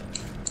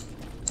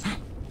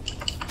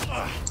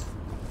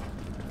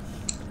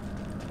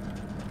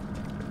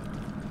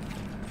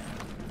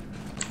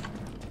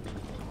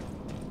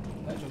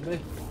来，准备。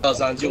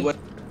23就位。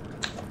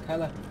开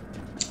了。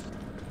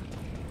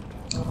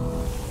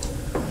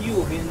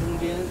右边中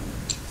间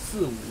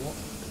45，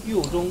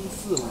右中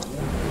45。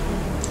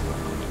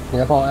你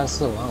要帮我按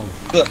45按5。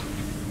是。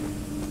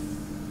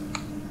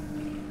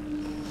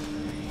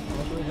我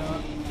说一声。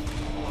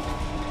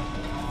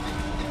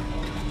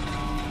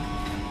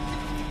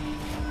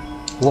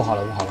捂好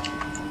了，捂好了。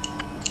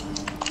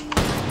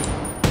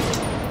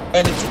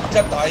哎，你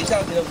再打一下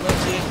你的无人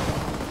机。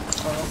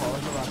好了，好了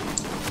是吧？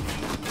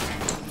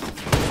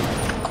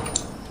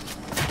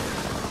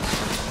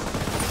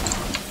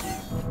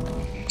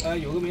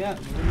有个明暗，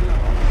好，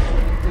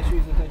再去一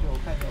次，我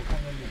看一下怎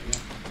么样。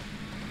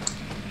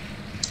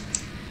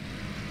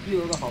1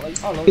楼的好了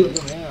，2楼有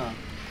个明暗啊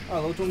，2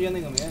楼中间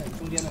那个明暗，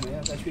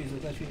再去一次。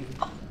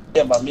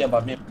面吧。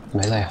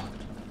没了呀。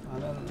啊，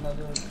那就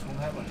重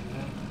开吧，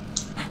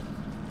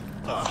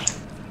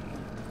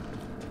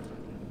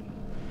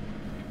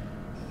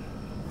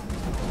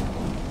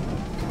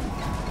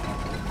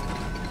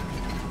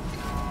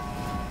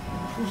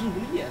出师不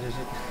利啊，这是。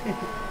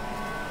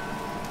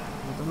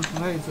咱们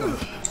重开一次。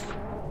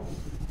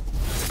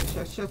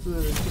下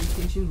次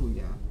听清楚一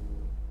点啊。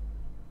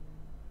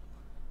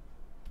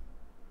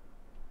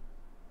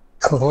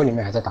QQ 里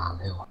面还在打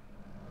没有啊？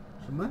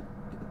什么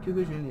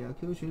 ？QQ 群里啊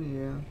 ，QQ 群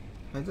里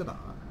还在打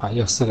啊。还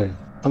有4个人，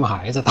他们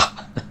还在打。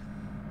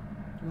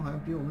他们好像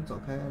比我们早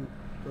开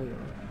都有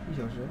1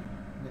小时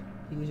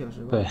，1个小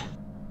时吧。对，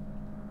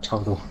差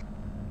不多。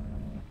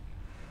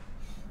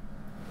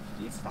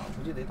第一次打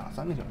估计得打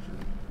3个小时。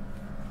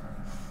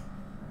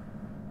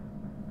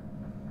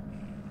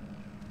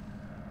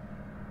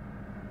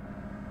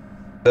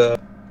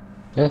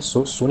哎，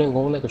熟练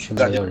工那个群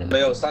没有人。没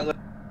有3个。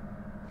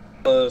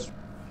熟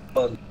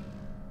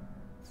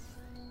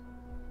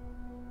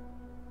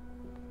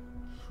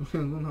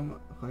练工他们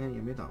好像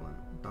也没打完，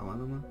打完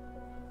了吗？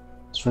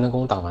熟练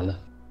工打完了。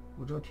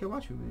我知道贴吧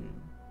群没人。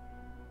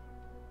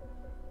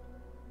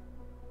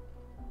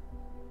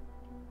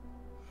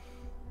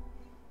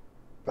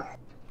来吧，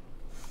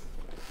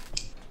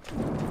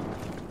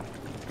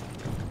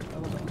咱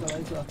们再来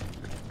一次。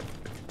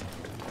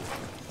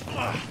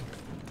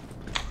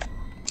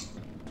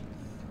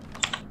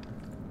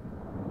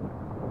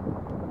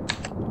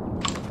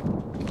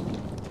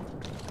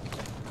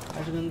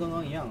还是跟刚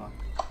刚一样啊。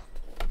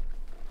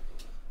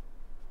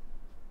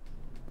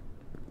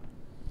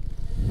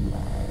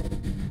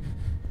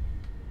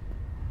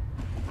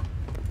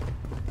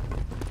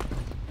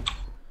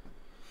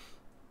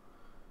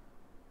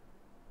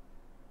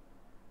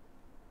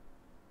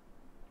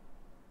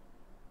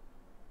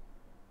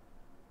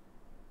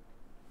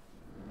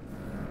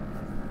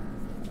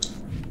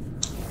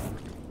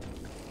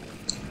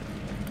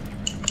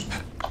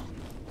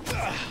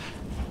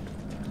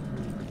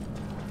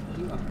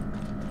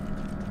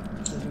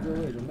各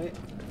位准备，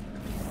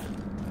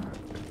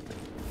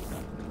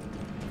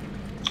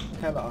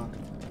开了啊！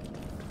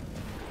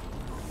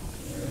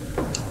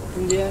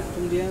中间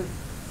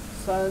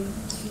3、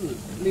4、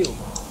6，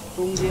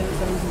中间3、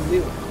4、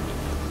6，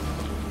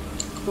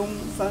中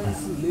3、4、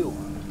6。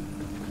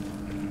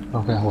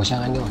OK， 我先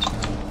按6。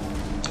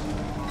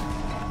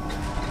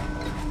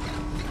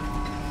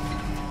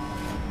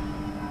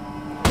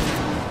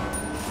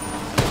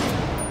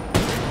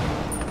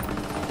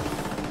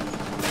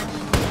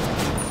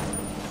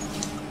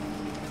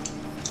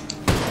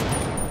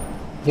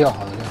6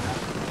好了，6好了。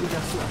6加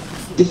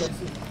4，4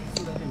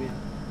在这边。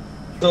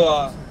是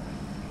吧？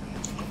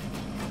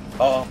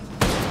哦。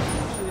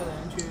剩下的人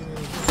去。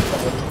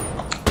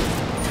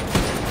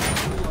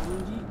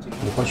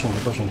你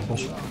过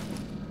去。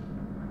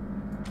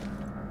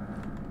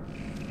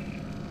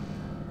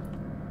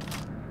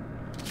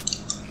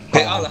可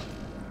以按了。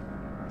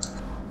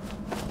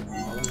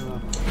好了是吧？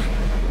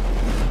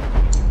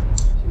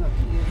行了，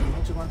你们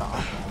这块打，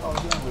到了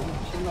先按，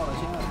先到了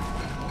先按。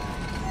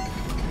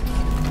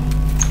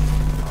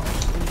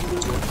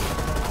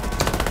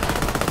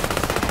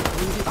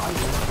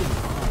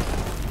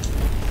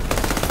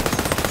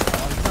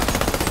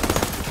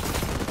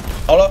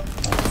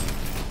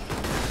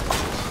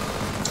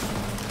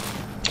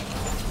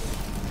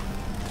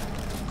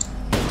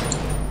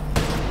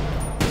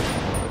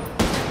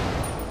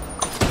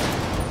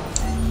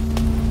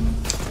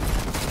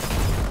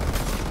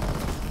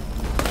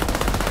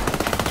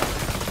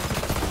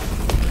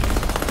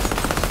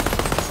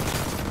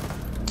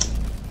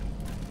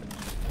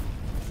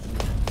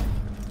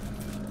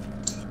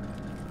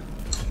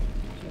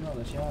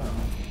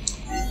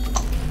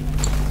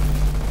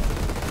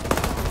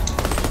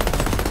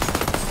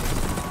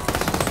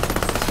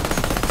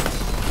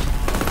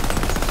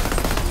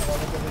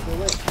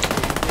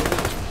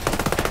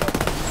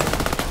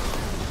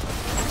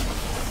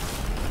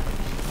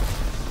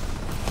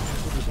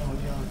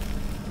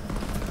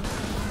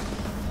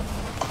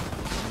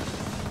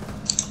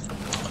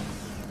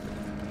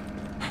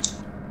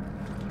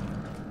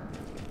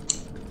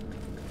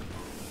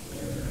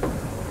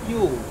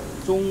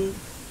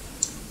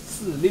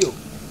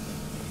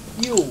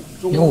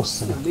又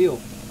死了。6。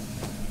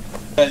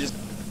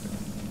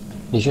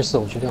你去4，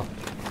我去6。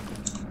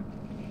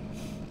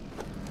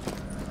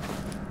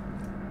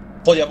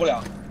破解不了。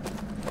啊？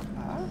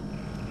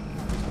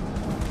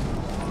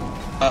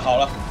哎，好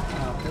了。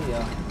啊，可以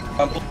啊。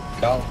按不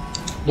了。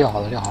6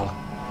好了，6好了。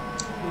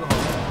6好了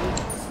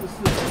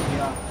，4可以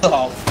啊。4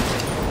好。我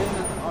现在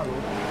等2楼。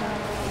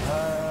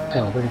哎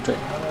呀，我被人追。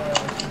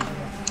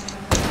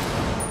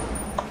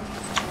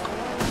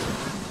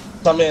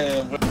上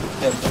面不是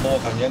点多，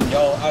感觉你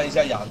要按一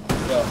下氧。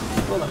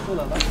够了，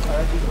来，大家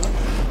集合。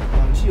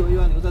氧气一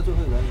般留在最后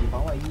一轮，以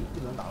防万一。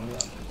这轮打不了。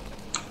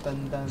等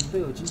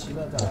队友集齐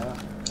了再来啊。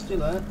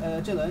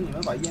这轮你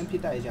们把 EMP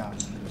带一下。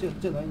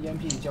这轮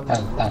EMP 交给你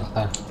们。带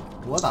了。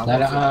我打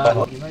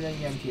过。你们扔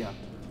EMP 啊？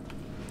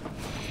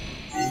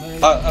你们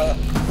扔。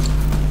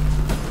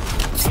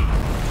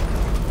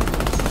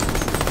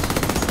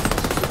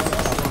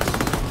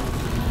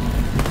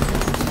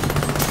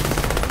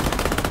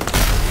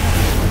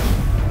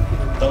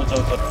走。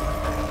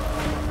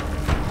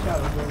下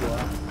轮归我。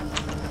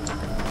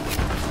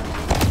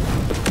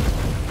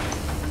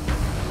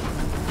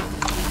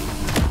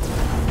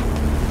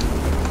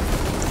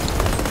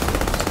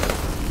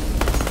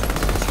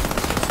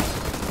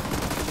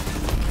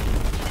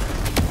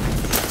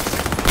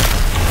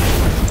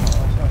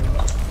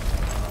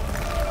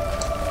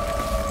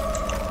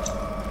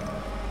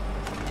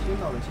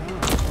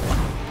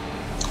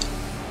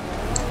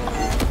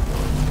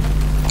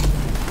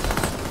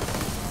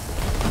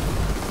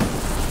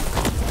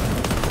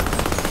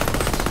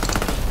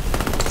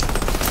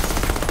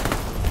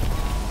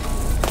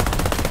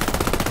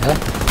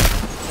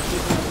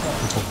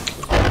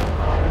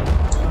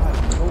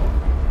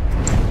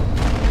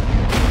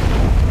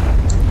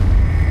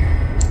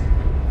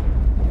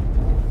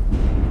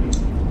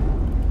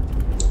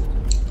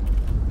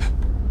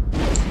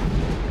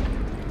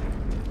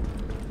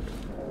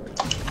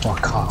我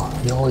靠，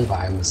又一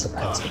把 M4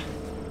牌子。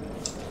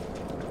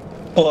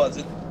我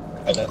这，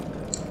好的。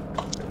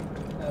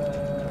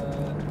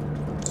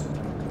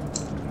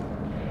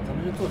咱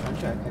们是坐船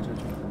去还是开车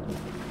去？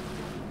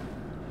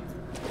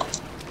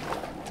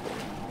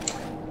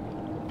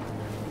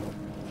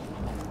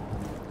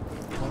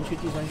我们去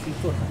第3区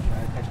坐船去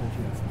还是开车去？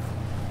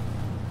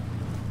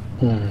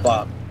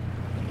哇，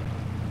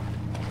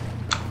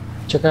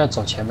这个要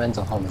走前面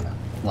走后面的，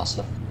老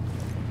师。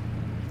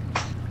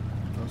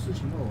老师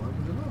情况我还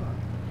不知道啊。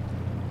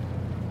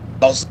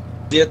老师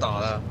直接打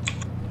了。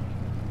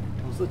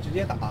老师直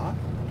接打？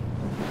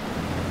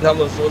他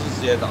们说是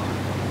直接打。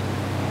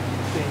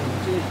对，我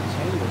记得以前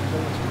有这种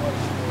情况，就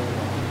是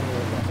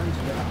老师直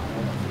接打，然后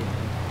老师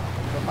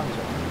说放手。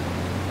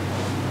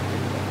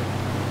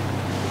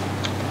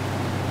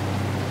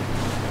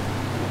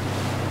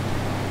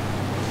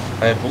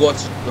哎，不过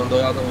始终都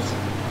要这么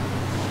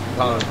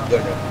看个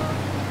人。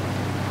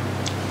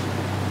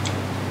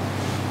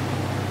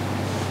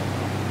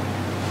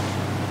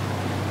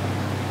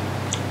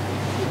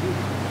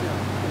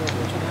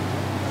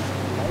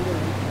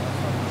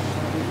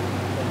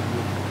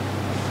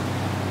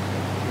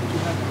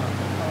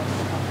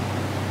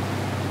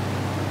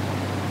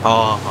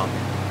好。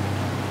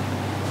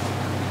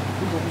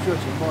如果不需要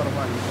情报的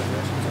话，你直接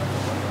上车走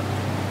吧。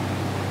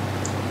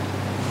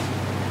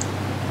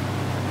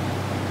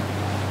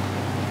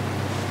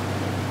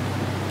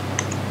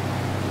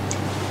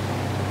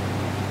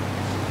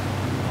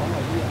好满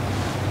意啊！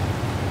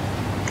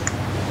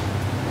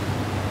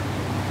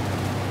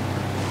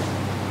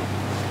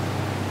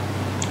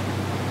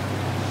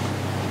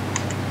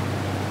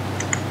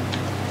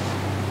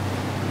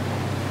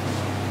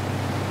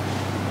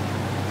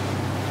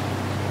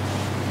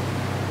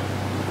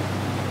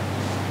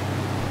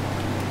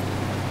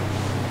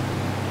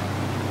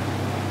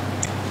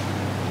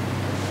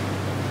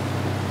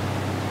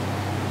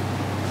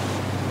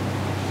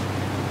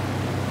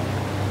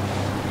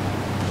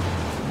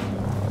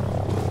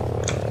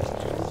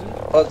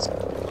我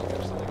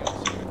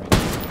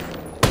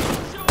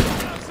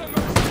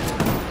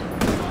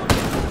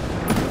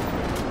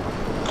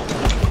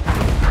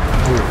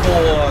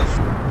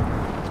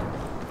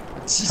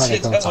直接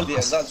在我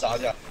脸上砸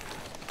下。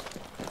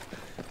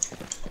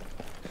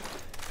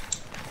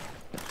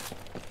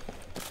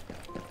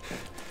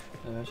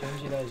先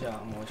期待一下，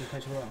我去开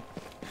车，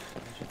我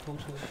去偷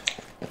车。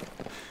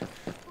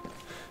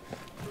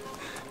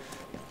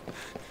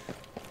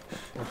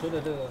我说的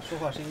这个说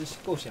话声音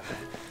够响，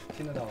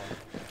听得到吧？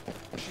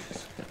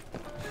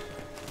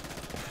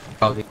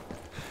好的。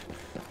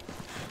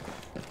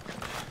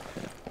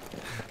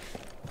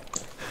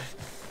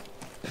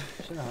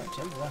现在好像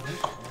捡子弹很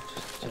少了，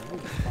捡了5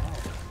发了。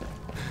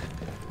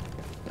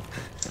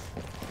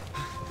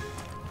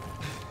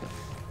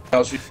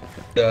要去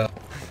的。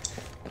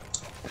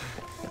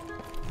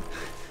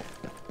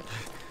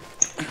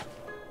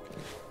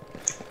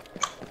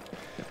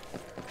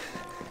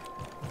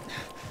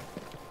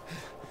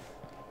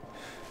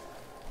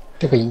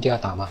这个营地要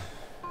打吗？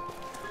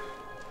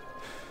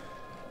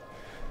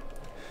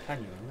看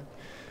你们呢。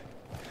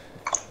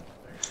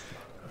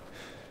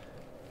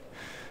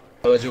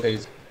就可以。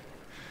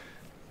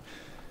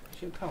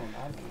先看我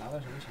拿到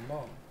什么情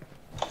报。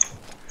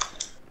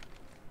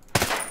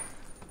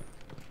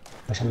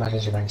我先把这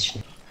几个人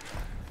清。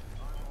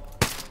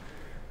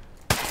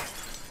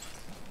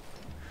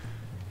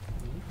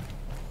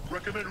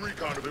Recommend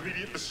Recon of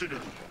immediate vicinity.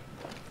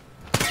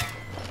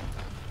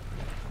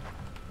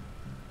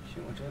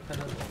 行，我直接开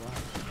车走吧。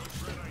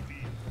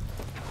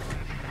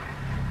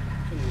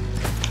这里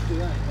对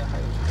岸应该还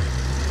有什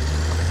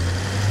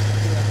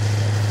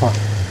么？哇，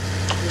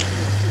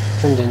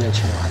瞬间就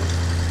清完了。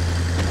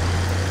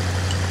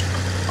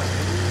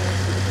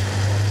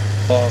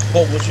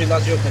过不去那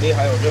就肯定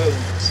还有任务。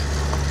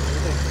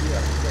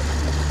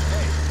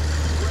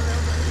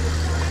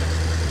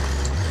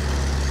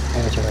还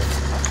有这个。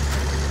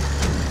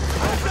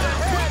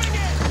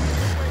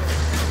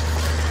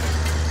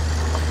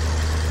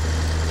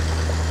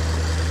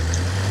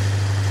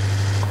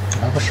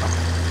 还不少。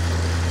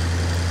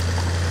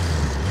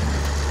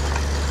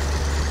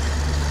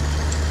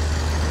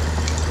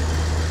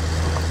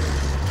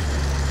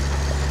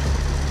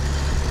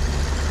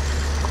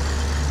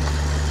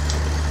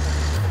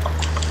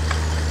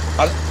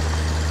好了，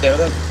点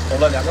个走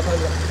了2个喷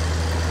子。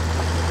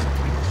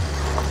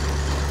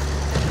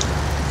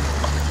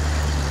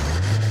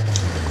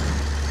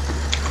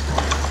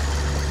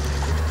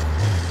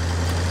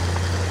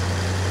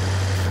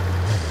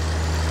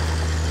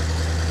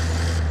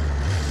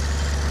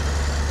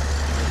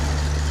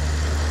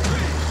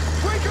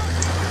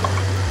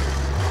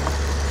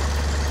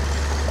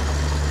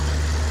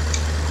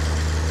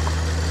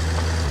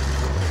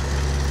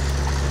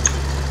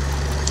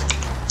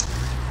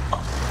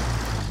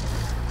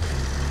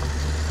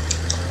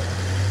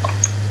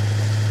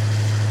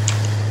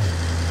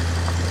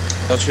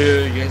 要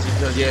去圆形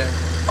车间。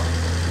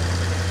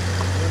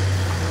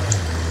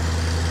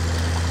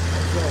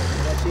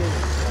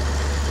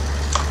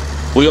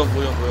不用，我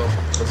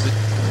自己。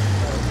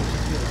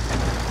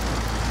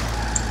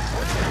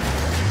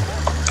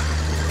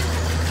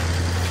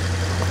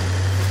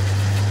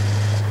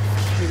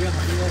这边好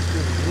像应该是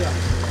有2个。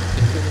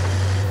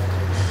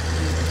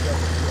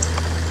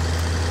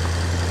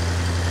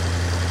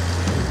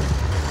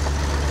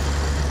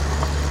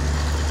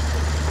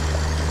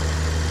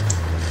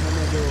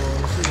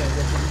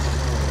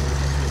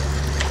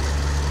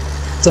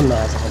 正门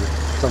还是后门？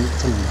正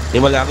门。你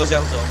们2个先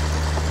走。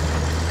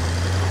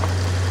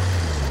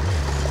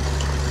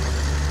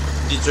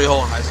你最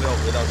后还是要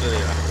回到这里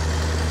来。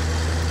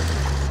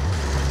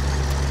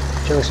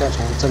这个是要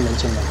从正门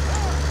进的。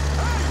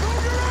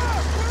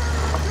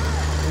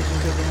微型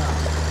这边啊。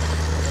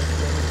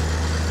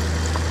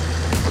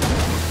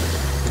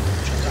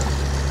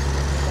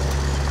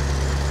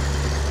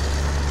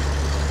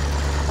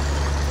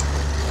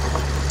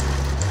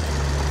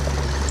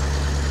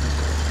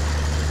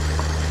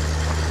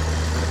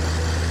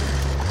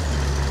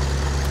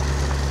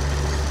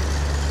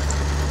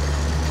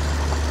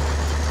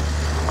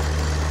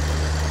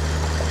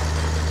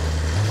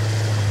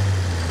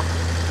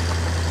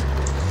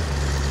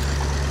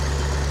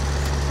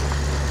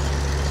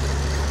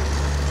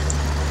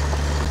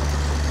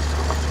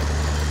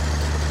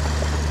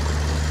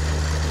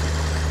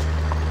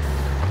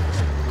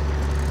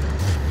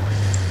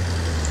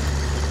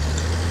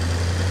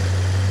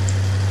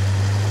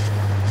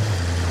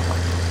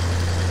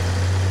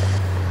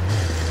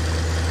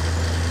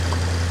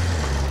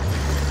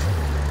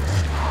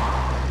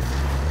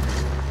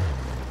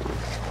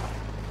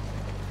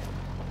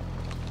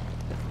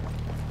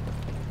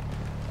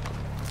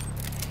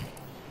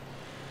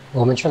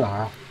我们去哪儿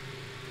啊？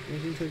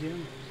圆形车间。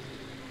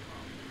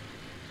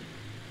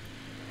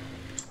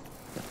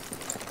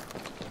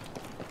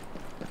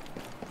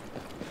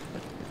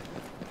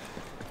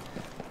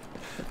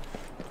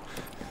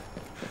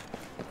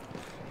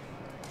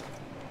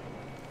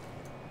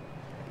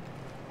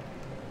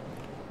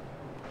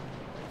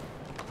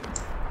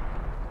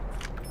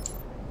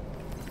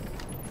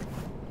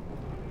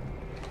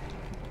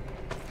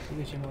一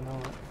个情报拿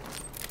完，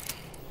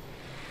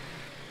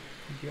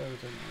第2个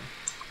在哪？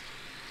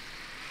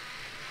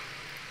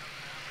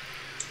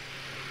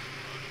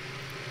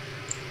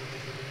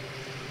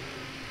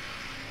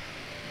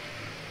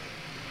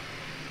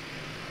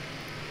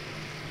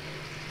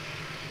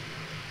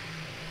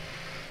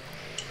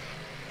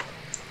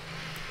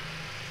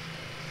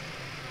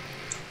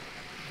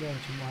 第2个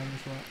情报还没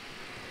说。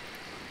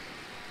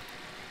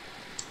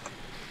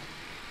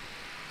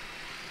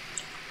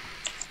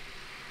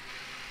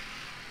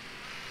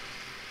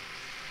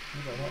没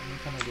找到，没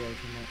看到第2个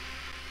情报。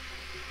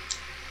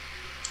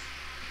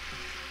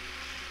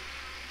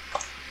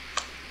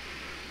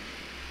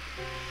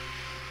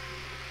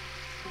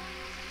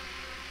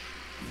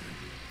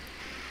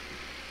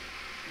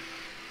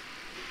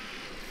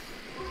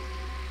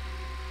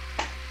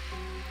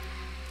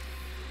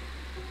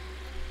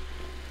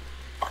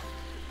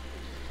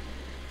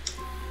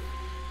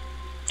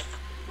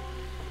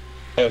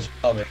还有情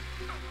报没？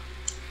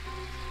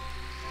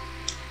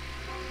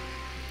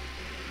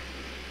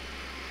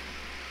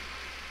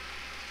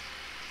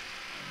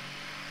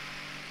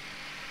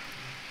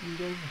应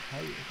该是还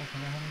有，他可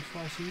能还没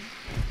刷新。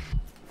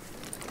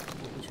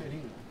确定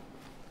的。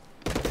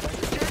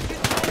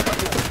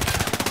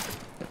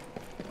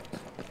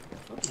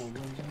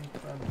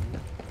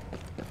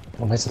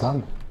我没子弹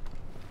了。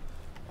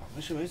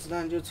没事，没子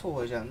弹就凑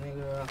合一下。那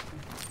个，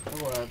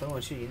等会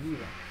儿去营地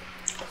吧。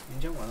银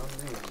枪管道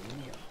那边有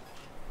营地啊。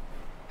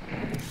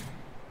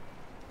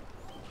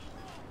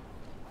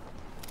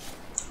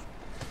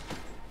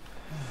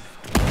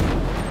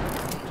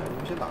这你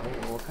们先打着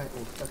我再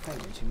看一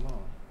点情报。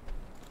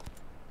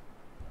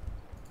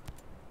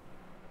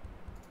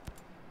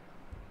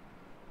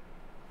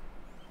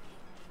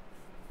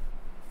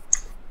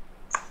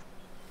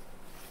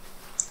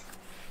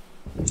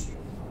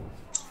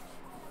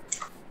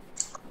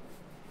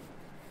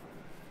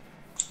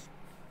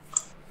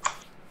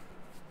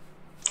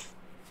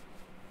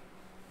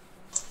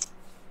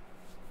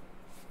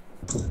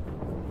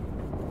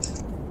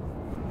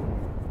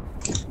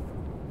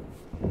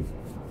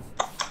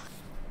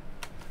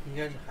应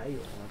该是还有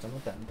啊，咱们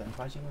等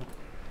发新啊，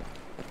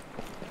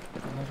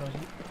等他刷新，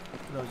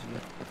不着急。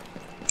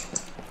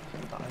先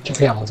打一下。这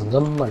个样子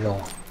这么肉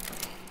啊！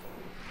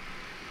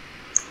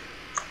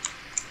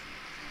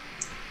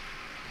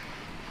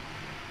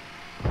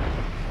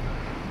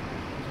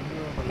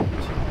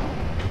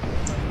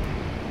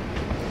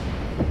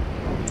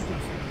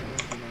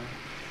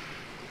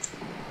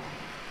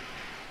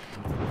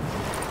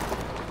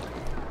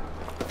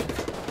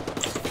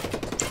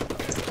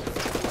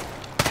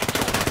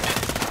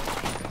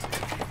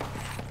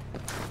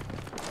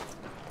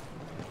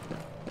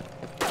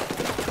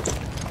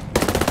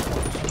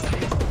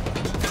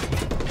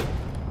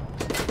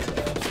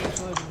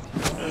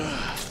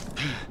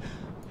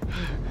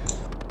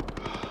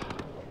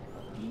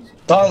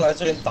上来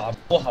这边打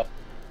不好，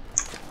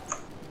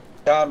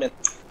下面。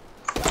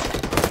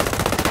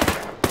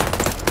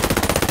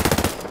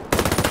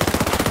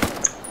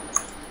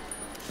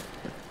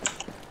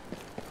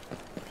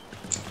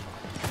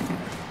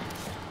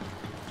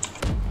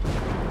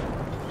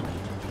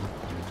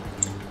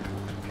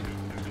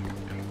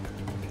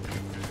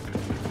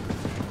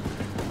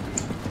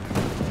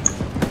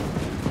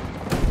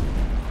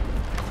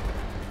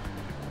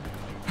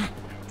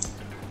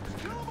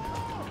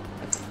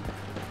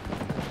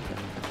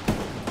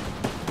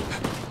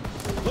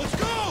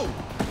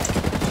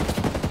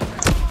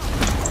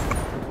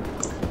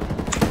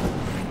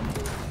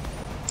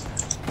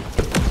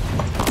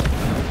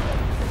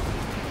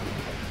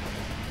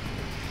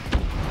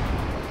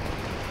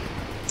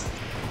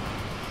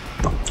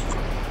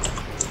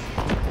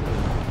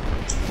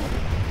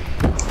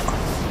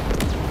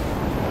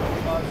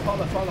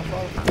刷了，在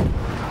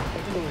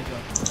这个位置。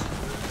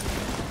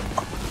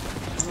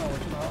行吧，我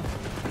去拿。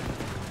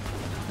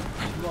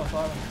情报刷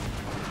了。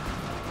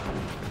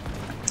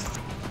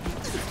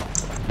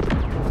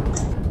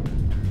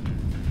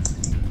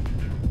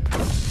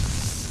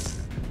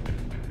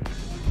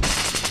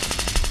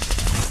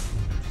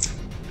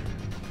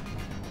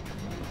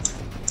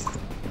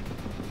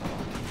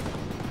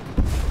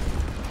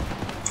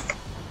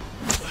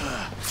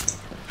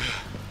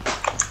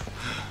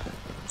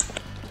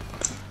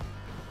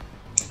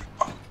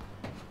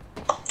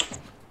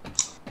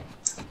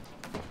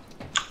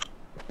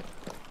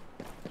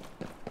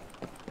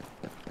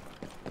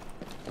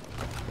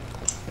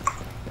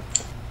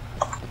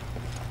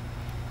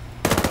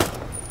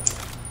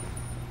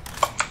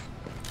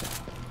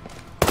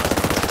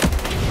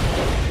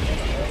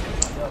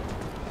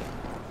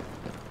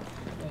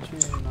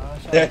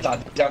再打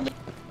下面。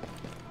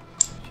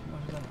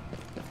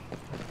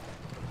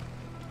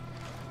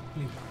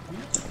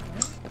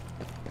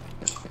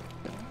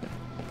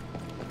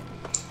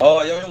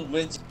哦，要用无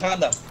人机看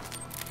的，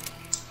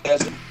应该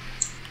是。无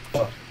人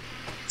机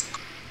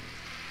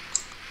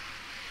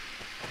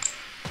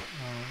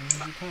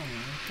看，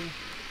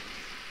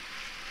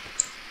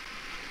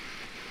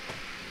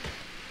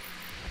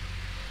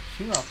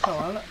行啊，看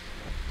完了。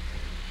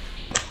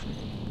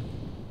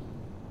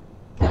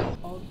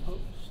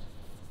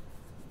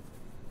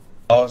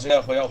好，现在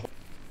回要。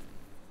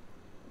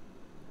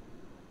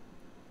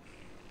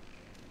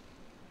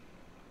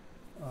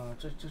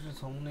这是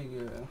从那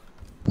个，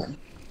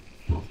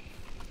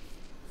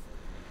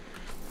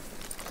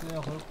现在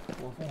要回火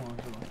凤凰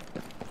是吧？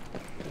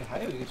这里还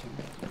有一个情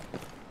况，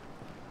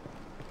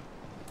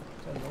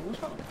在楼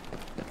上。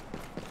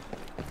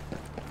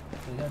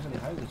等一下，这里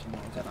还有一个情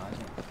况，我再拿一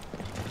下。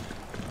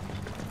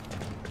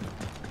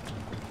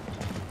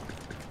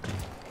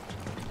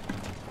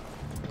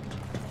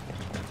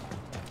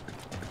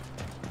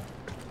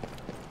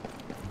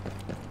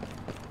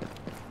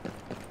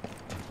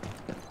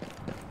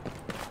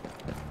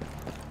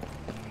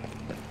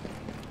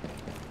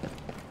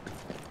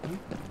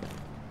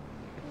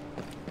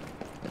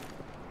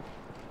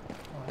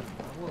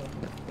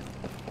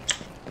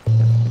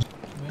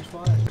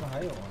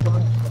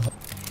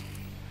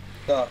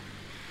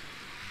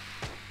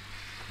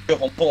去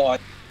红凤凰。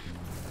什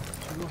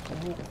么红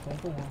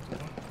凤凰？走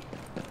吧。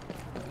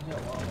等一下，我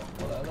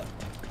过来了。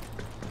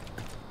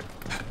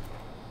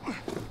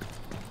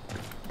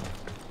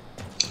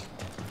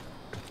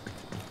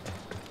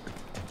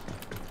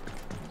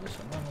你在想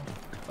办法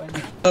把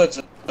这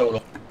只走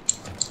了。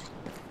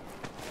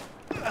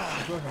你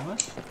说什么？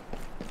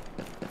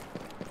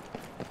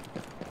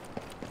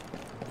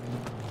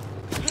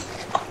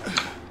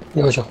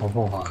又是红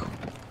凤凰。他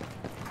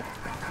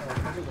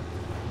这个。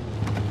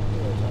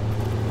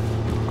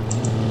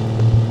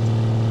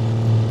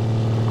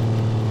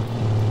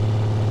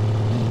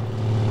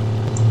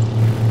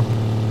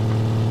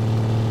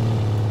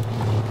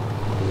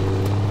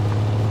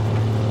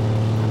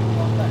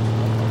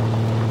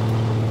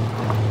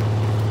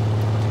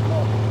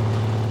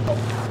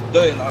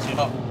对，拿情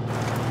报。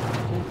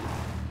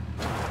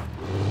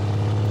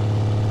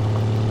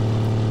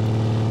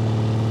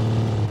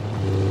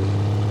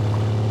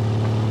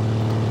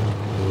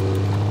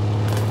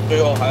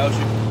最后还要去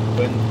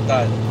分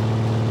弹，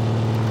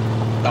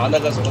拿那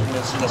个什么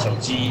公司的手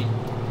机。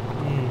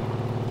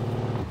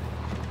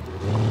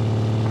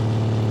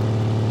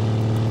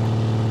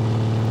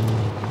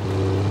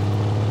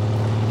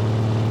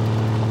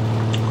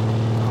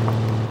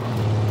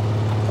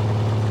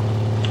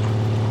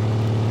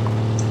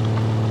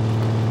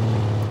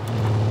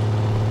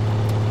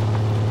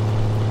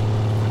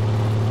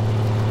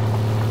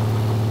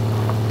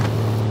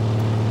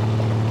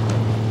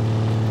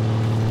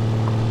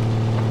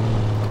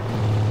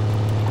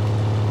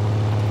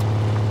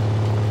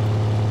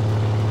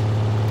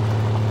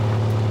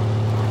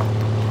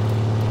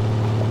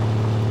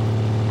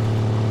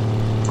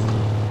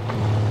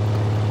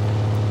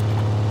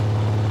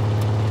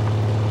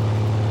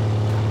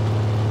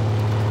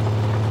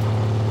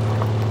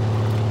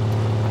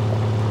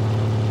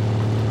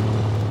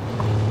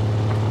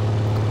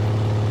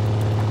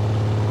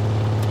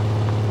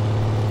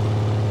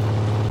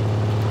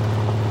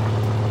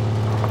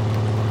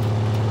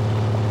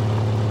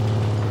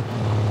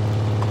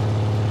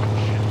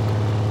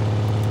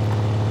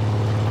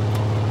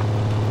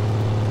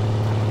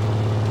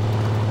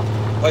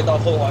快到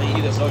凤凰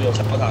1的时候有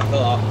小坦克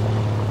啊！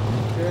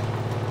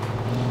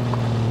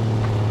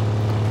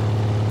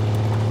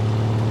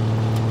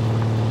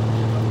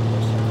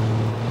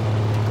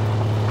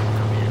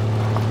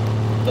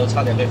都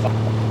差点被放。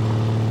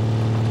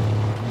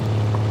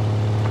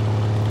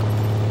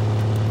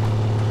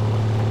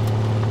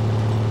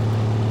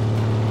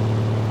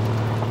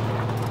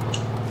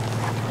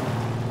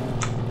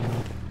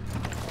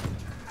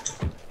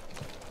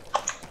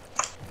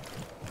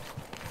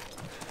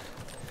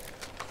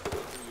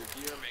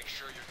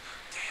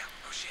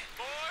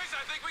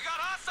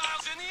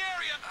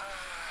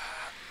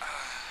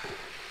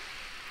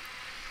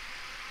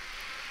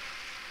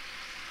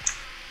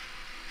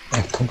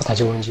哎，同步打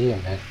救援机也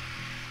没。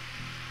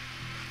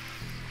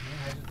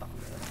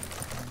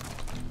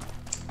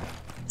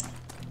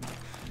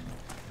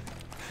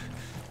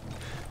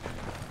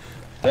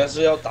好像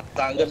是要打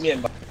3个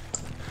面吧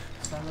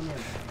？3个面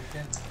吧，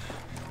先。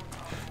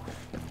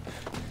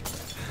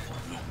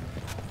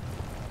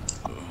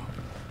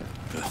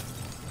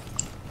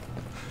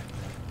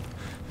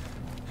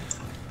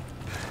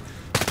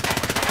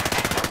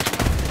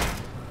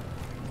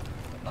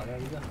打掉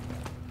一个。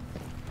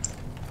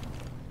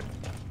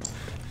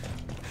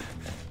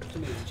这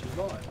里有情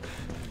报啊！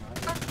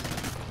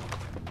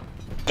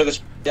这个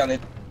这样的。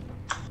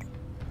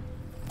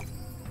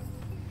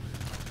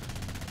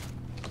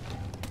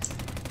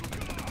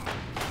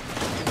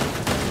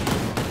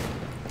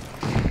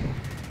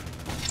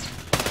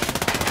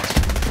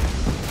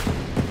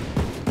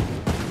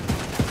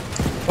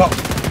放！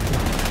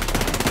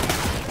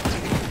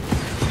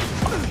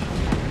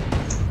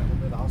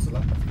被打死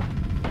了。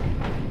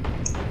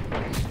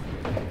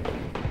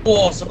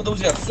哇，什么东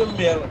西啊？顺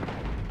便了。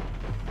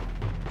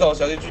到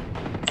小进去。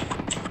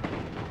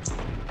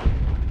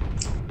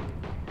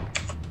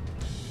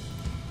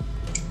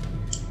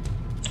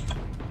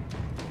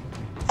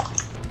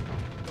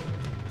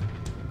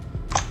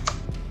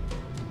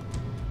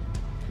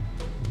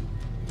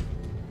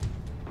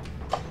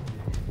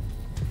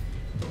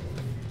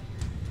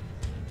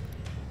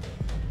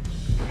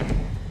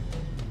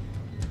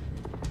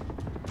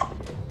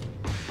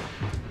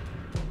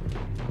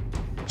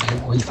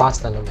我一发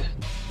子弹都没。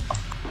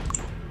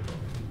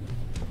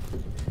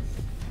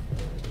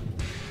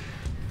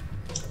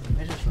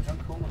没事，手上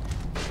抠嘛。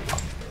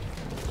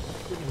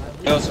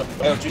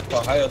还有狙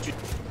管，还有狙。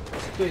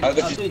对还有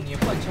个对，你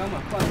换枪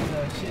嘛，换那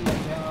个霰弹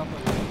枪啊，或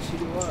者762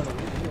的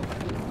556，反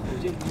正口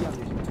径不一样就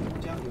行。冲锋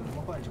枪有什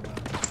么换什么，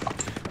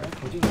反正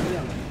口径不一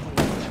样的会有。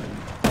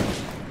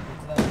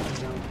子弹冲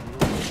枪，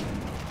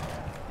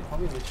旁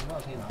边有个情报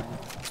可以拿一下。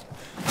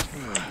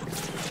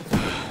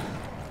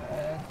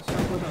上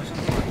坡上上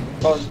坡。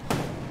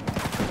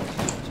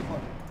情报。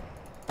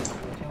我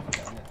先不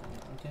讲了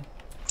 ，OK。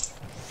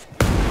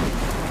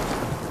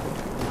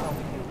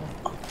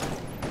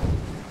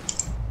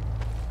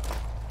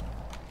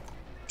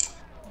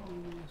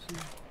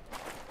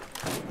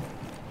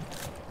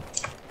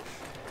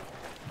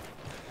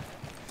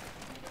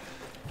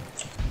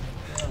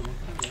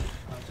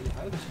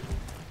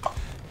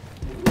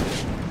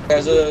应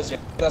该是现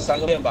在3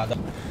个面板的。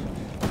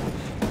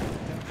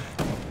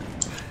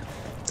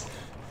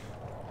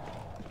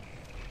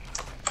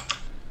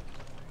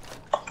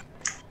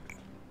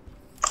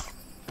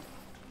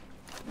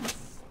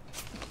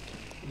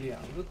2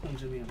个控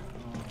制面板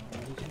啊，我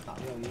已经打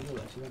掉1个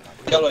了，现在打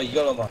掉了1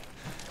个了吗？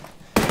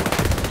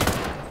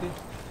对，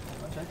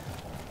完成。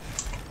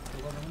走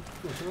到咱们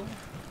坐车，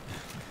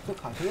坐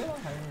卡车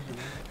还是什么？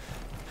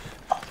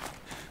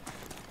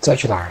再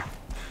去哪儿啊？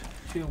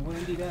去无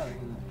人地带了，现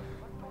在。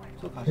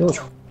坐卡车又去。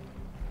卡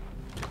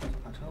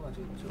车吧，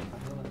这个坐卡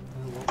车吧。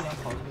我不想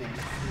跑这么远，去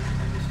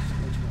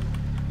车。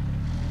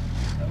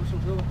咱们送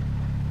车吧。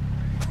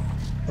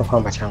我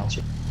换把枪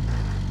去。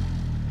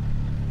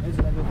没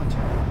子弹就换枪，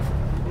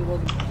背包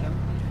怎么枪？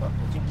把火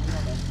箭不让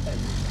咱带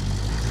进去，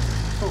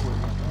凑合一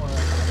下，等会儿打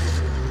的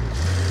时候。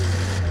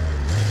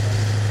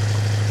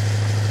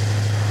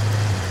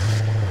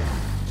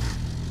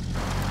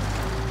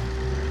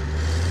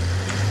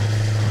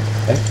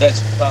哎，在车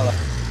上了。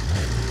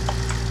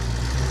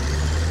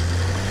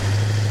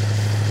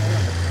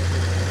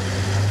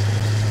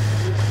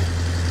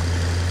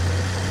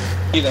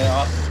1人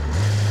啊！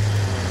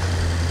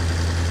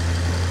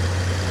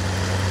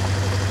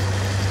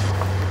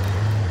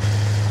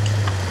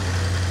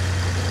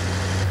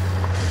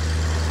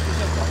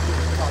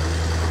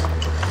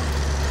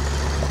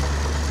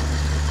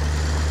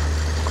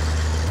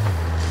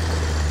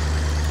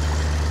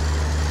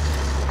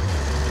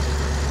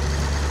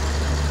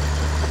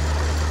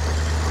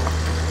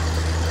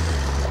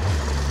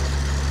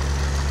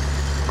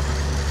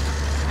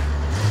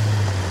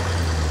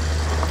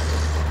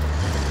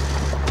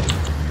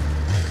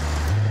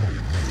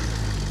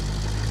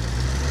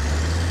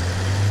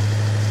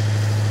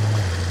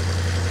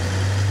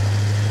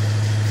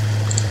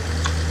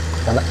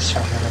完了，下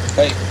山了。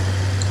可以。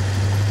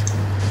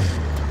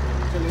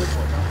这里有火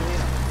山灰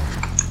啊，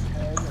开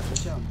热车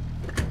项目。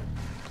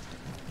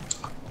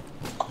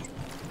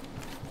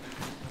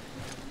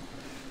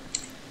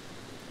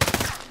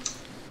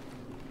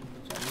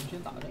咱们先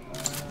打着，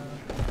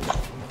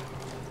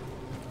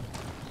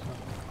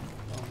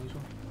没说。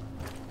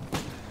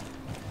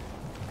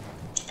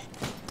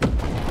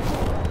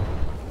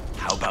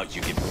How about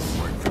you give me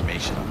more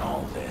information on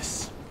all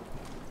this?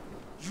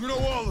 You know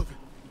all of it.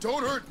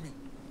 Don't hurt me.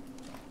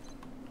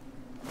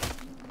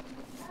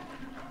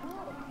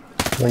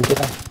 无人地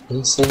带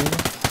，AC。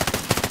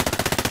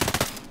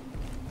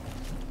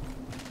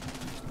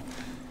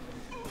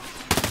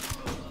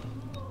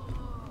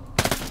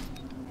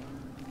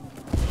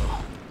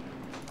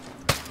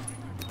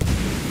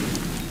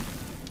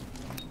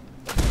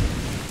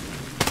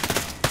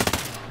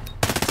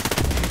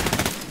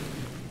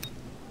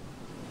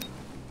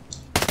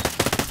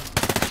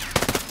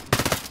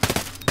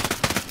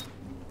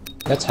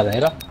要踩雷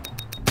了。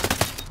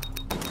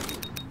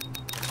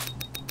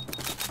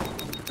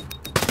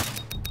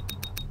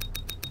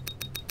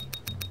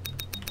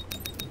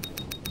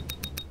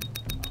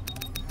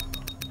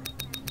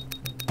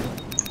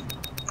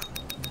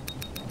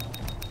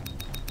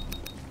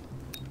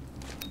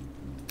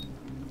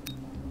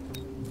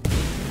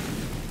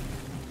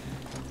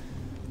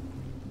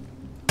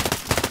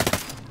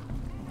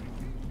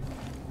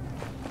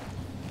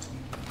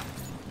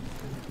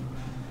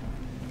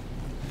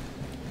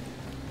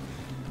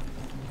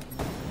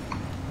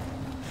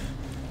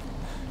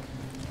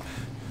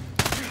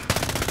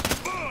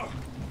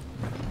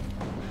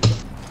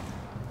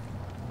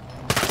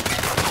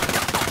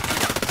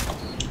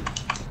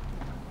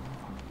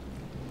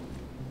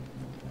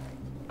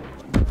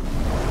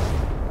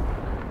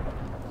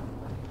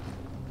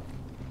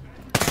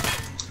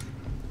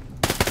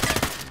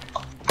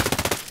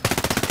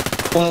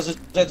工程师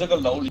在这个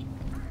楼里。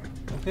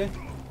OK。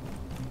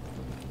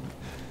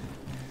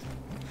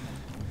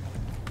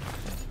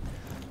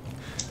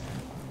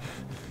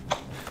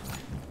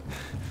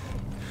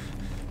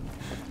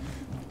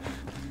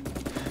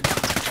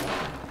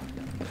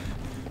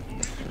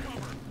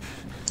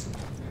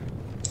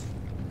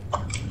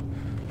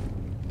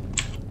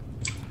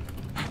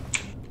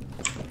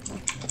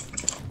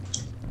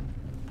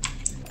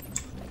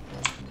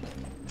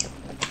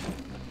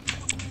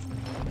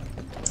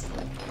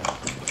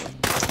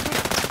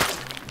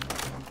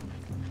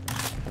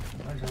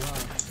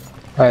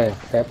哎，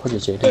该破解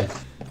节点。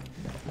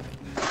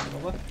走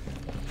吧。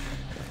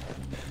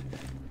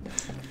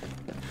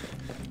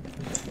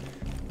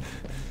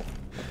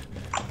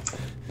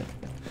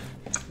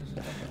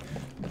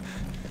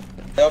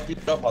还要必须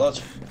要跑到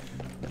前。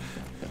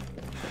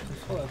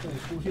错了，这里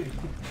出去。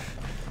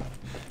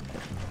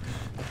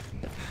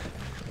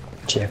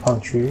解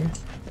放区。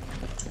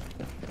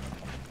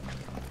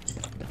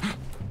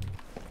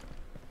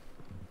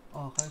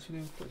哦，还要去那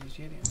个火箭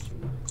节点，行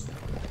吧。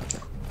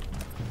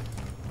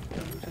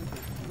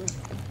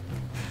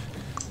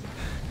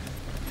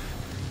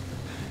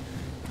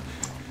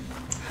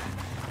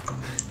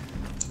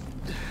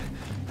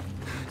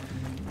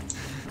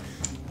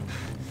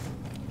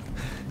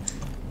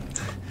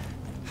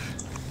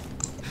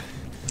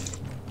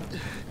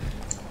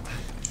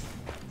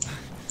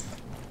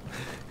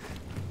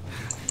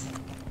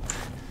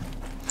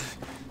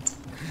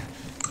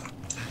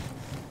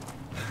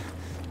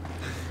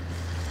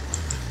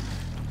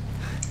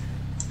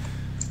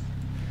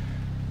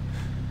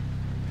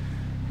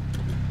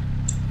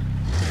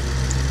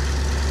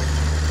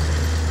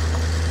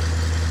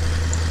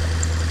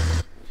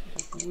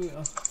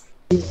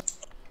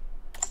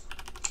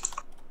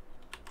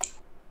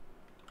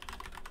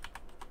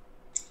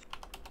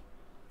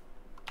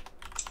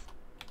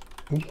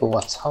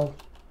我操！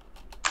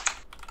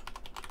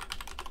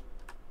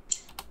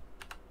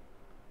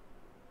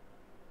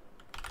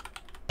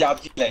压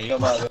地雷了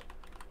吗？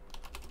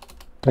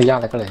我压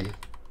了个雷。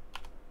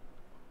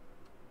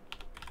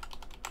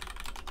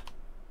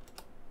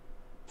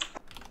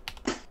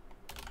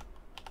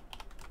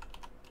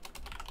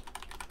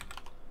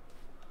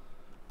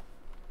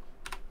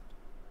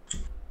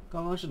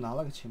刚刚是拿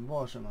了个情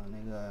报是吗？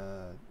那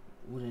个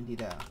无人地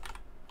带啊。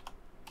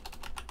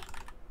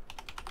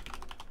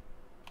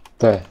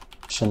对，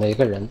省了一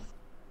个人。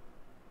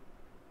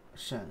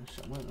省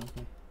问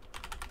OK。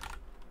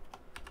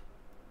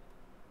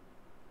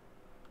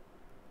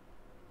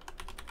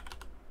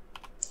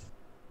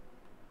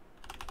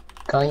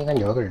刚刚应该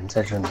留个人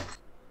在这里。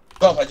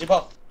放反击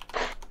炮。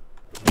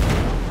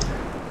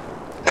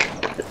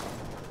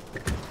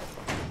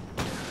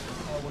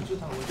我救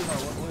他，我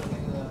有那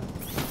个。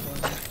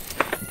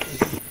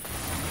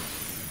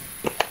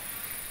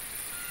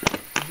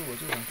不是我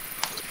救他。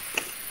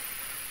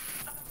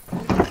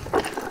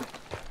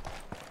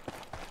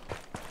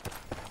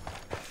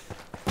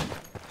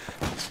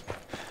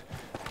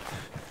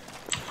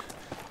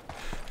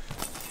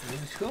那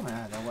个车好像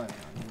还在外面啊，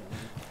那个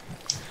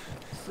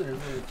4人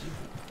座的吉普。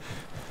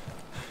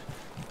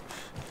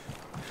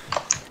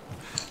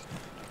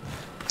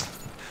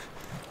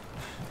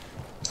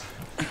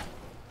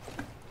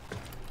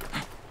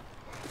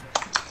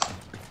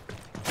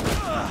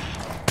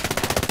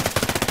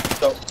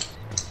走。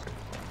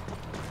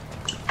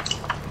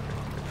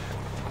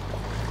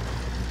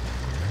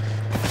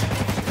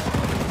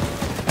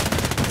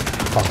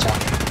放假。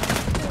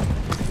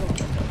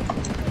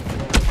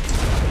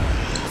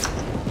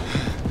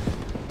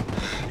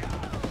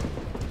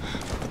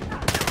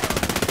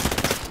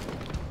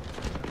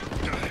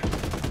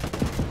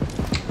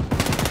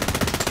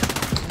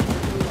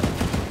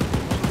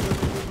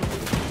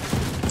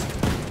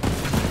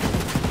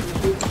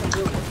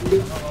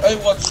哎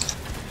我去，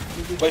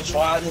被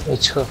穿。被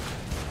撤。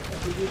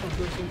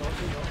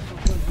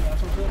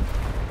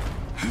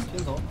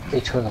先走。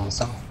被撤怎么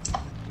上？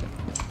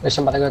要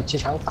先把那个机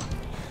枪打。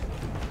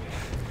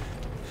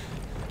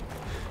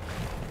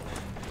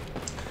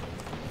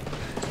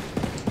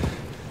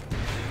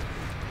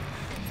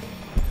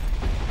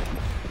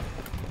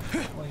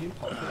我已经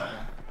跑出来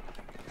了。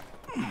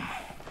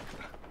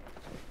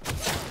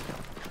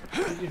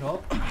狙击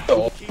手。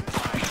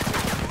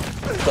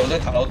走在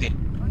塔楼顶。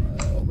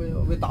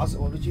我被打死，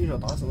我被狙击手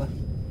打死了。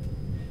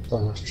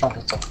走，上去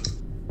走。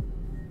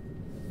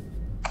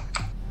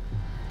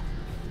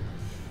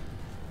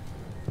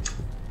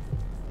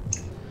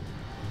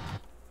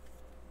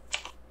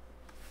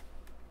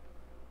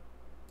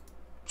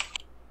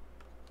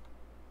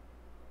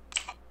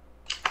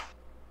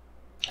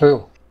哎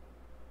呦！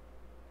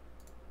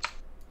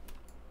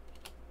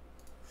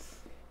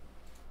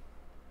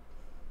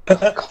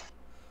靠！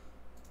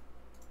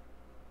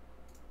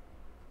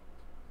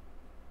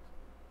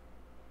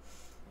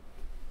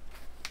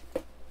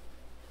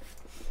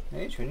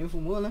哎，全军覆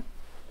没了。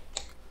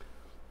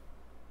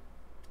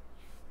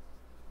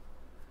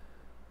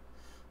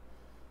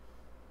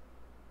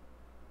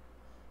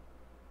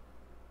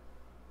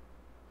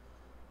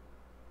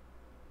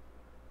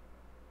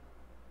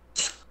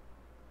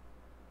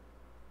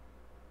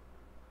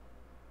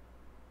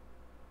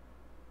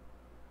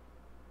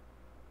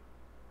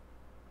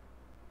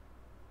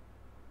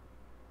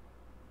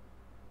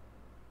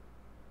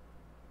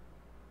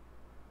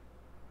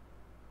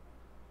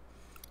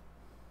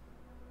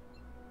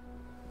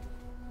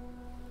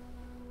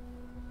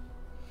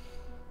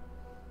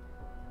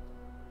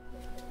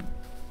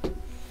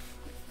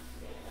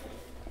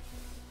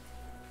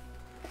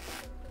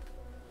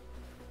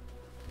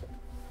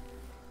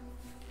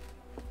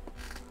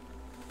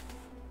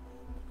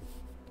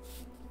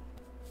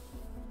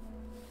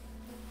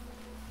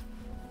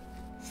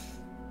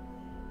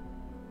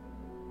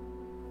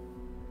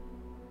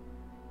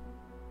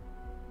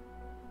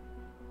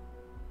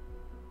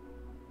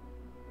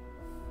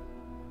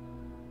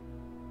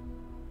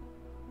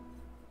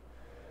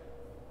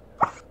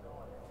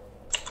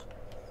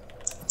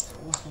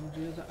他们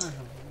直接在岸上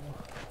活，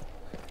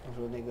我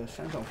说那个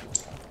山上活。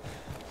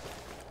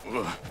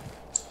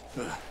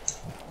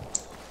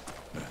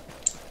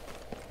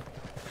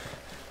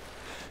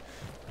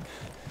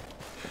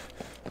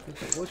就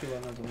走过去吧，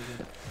那怎么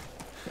就？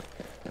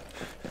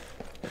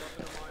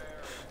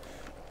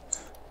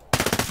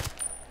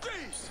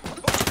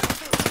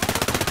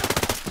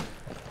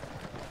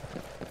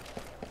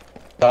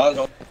打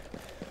中。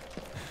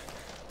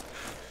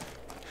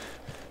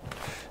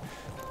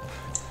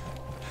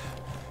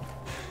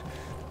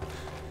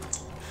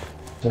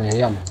这人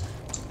样吗？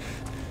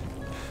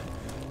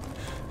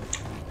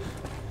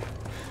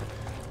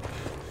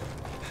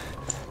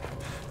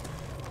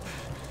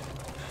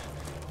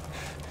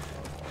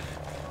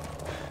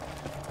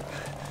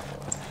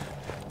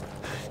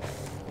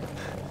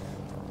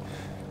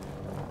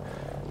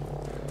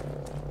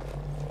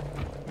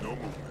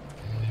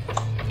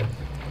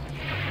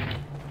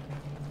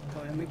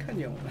好像没看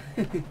见我们。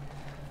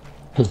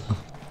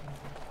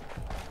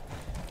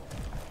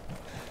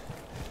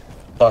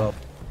断了，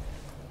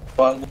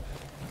关。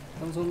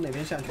能从哪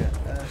边下去？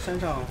山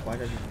上滑下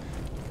去。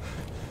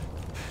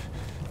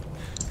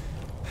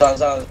山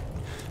上。行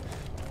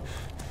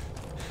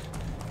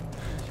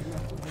吧，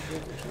我们直接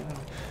走山上。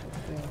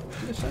对啊，我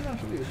记得山上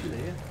是不是有地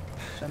雷啊？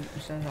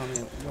山上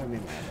面外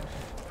面埋的。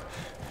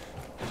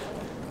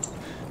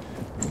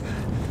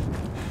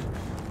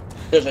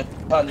这是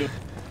看就。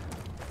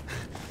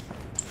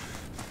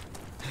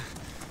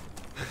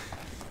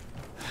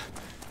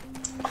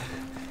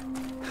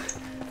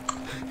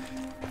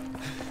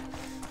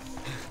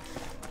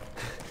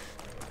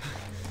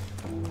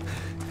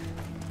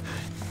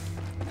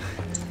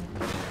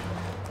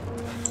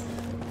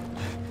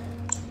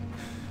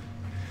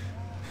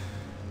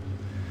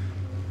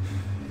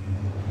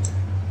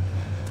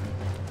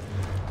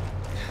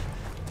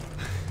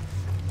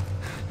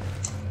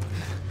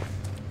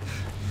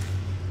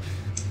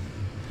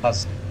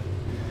 pass。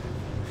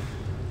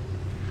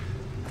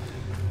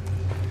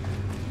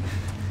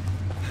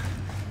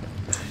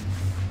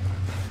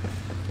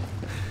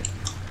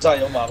再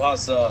有马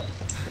pass。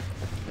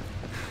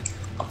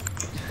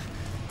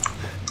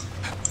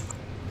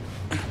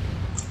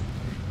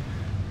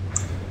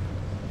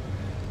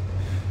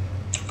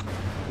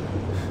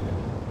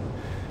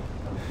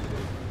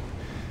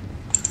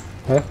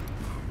哎。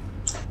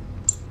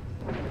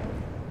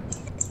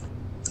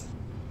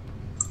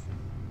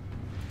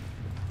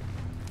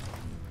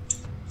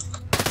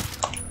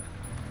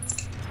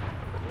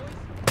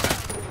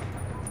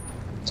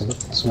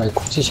 什么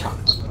空气枪？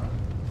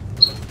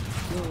我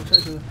下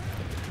车。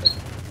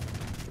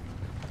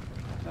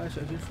啊，小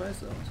心摔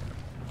死了！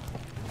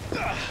我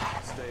操。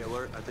 Stay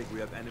alert. I think we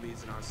have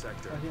enemies in our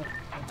sector.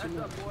 Heads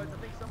up, boys. I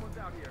think someone's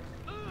out here.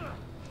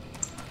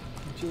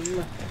 救命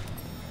了！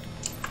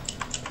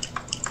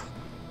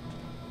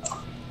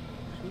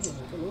谁在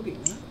这楼顶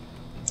呢？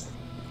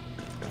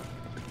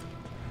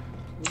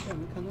楼下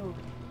没看到。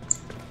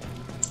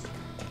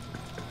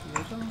楼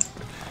上。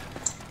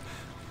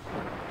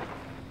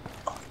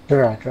 这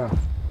儿这儿，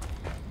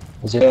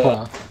直接破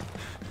了。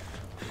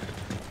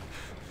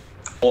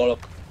破了。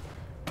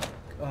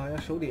啊，要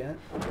守点，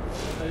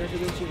大家这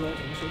边集合，准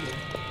备守点。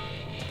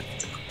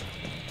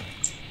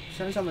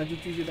山上的就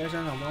继续在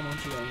山上帮忙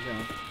支援一下。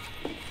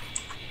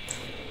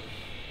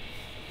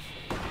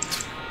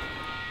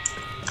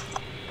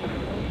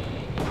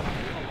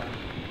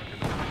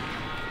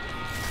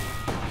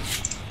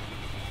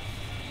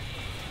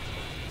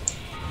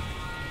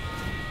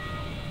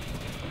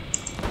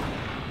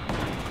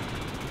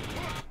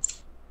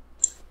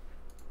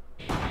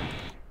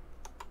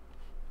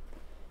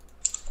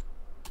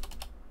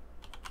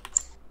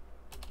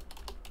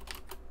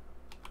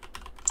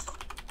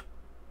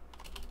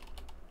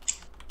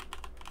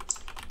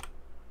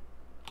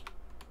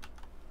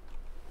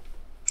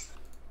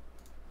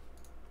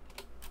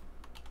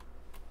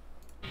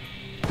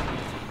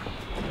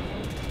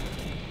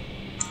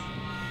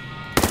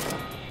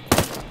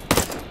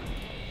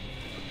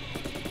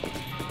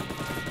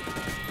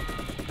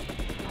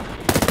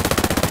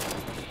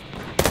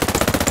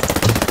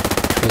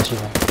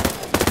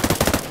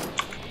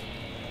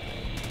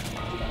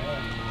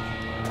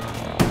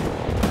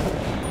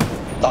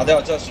 打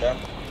掉这血，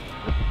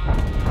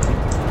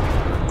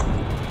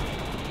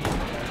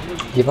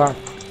一半。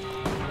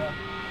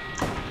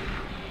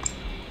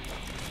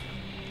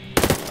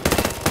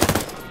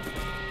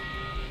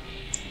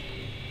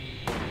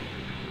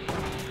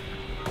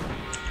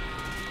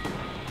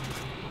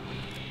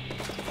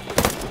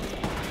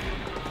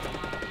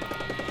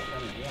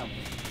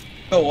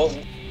这我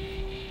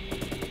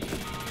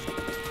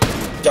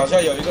脚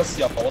下有一个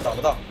小，我打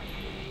不到。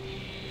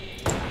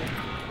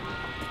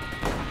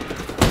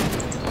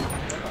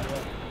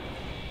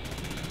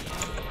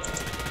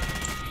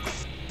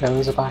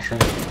 80%。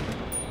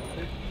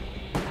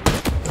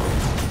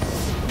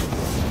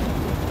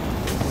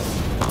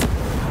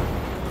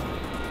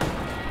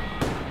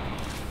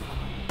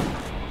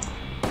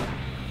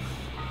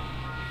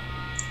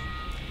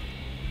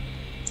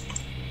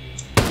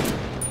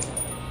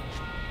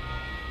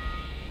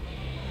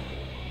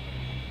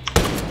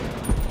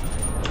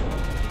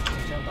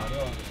先打掉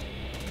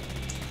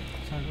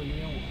，31.5。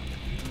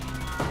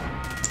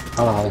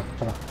好了好了，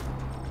是吧？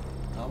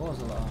打 boss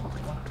了啊！好吧，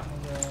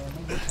那个能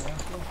给起来喝。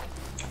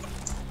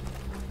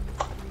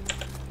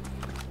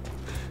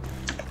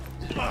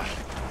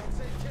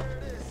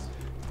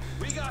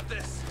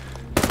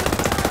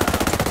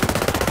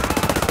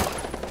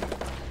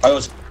 还有，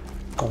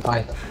够大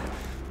一个。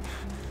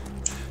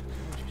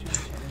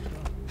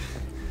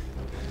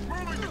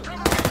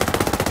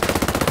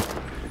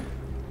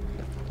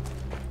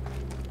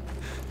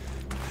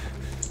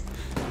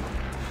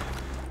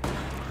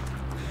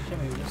下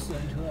面有个4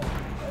人车啊，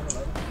来吧来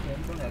吧，4人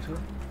装甲车。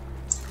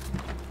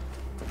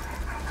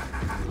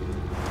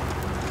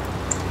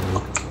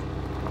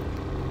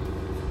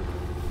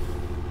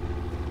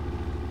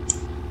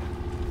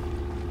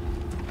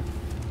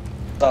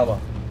 大吧。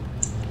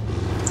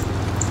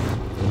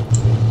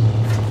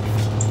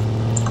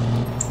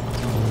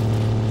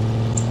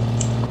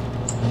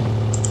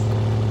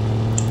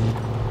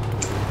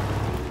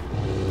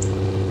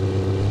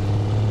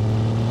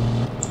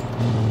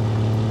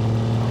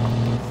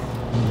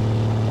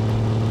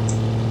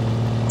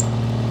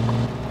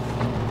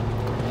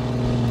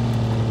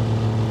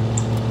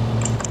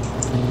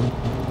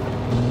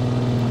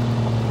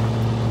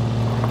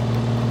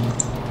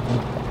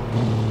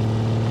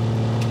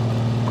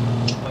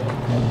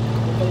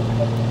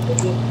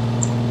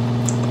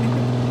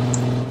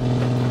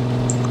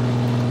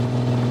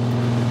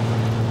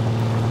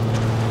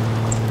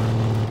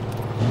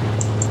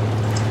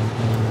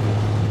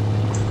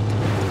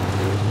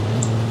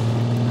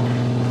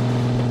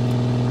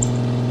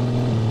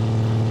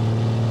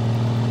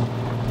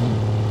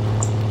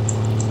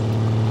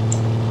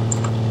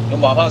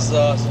马帕斯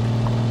啊，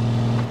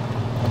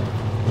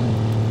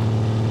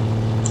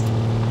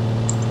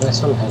那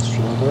上面还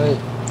巡逻队。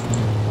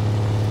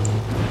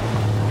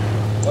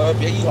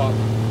别一团。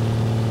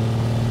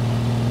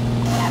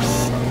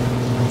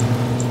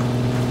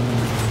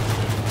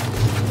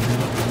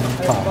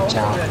好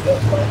家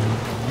伙！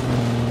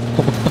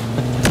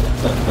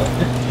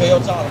车要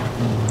炸了，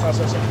炸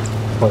车下。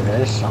我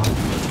人少。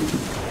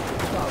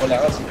我2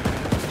个车。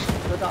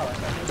车炸了。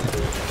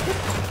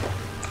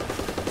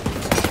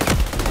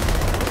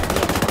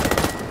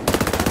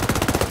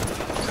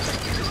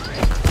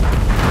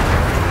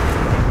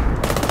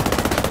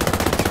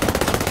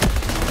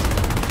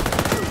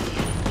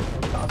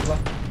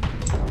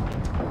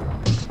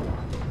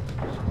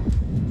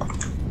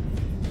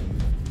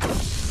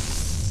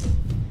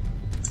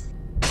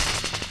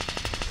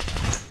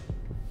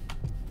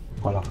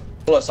好了，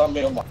除了上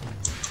面有马，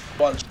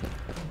乱。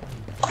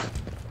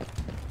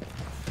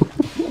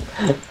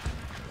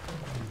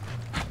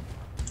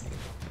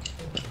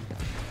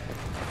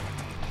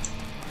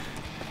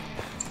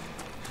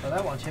本来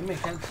往前面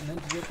开能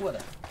直接过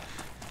的。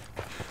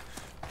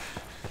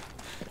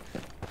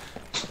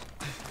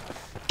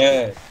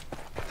哎，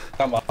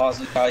干嘛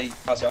是大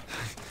小？外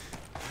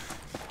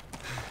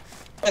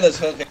面的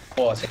车可以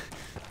过去。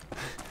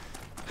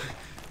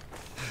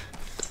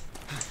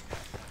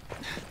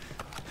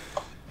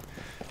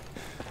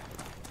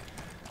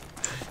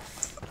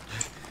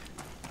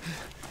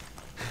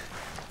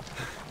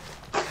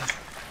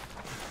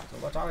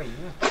扎个营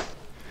啊！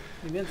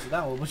那边子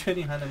弹我不确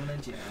定还能不能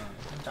捡啊，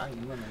扎营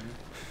吧能。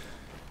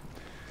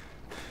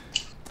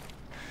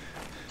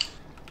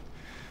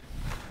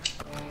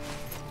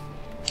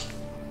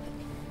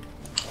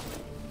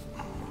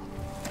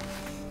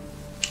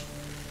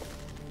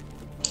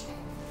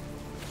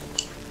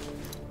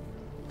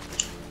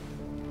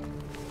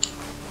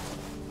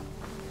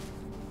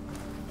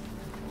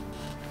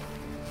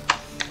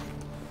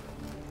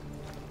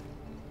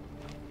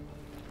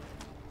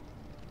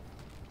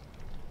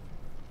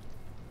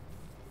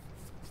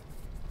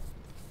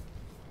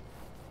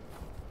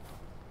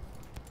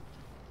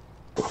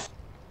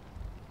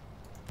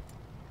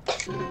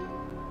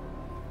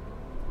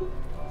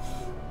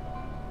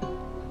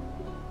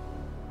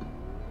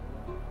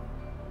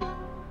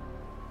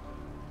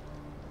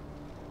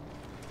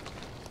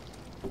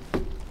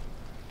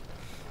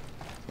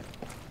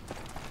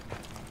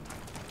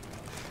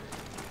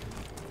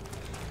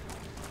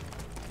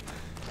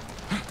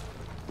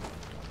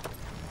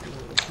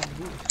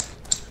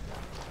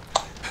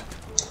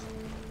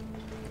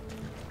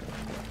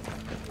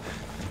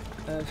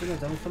现在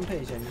咱们分配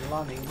一下，你们拉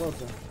哪个 boss？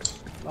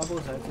 拉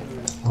boss 还是自由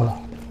人？好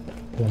了，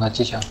我拿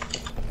机枪。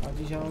拿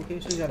机枪 OK，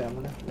 剩下2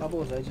个呢？拉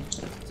boss 还是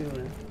自由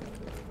人？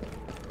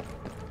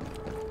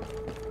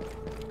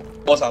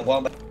我闪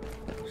光呗。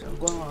闪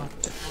光啊！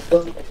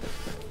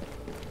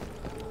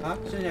啊，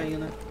剩下一个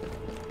呢？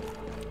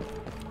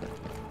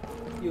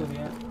右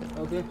边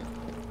OK。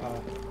啊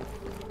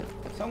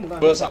，3母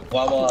弹。不是闪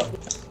光吗？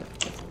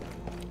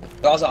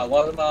拉闪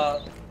光是吗？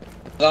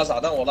拉傻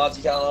弹我拉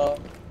机枪喽。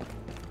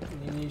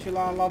你去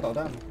拉导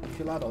弹吧，你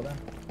去拉导弹。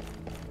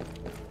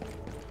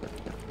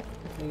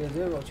那个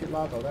Zero 去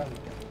拉导弹吧。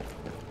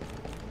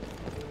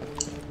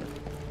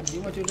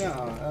行吧，就这样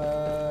啊。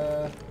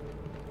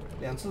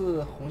2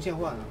次红线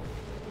换啊。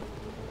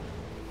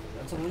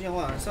2次红线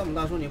换。山姆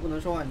大叔，你不能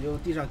说话，你就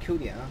地上 Q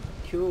点啊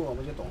 ，Q 我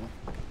们就懂了。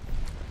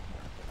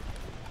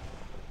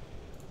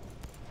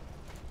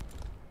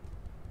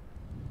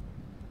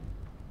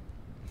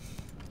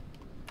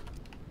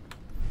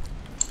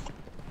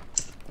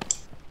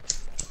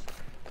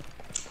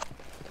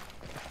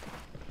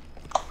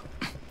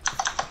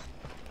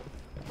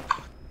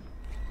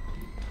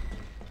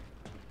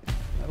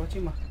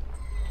进吧。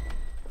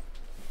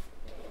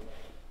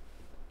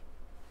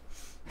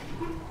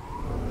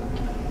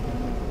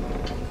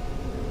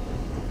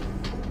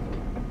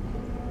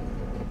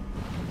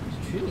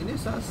群里那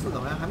3、4个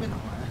好像还没打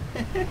完，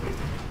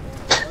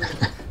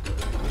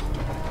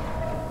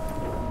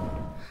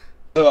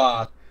是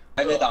吧？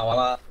还没打完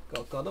吗？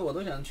搞得我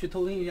都想去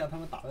偷听一下他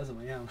们打的怎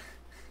么样了。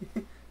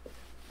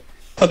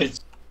对。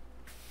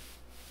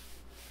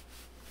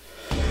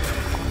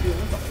比我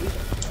们早1小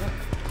时。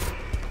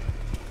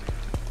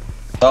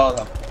到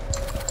了。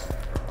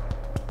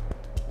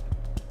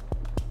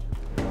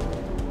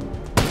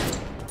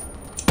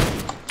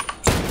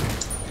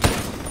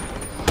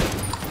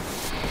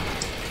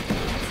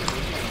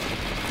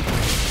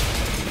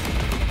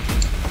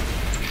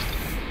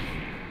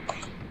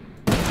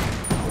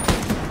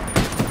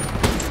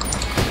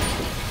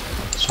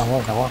闪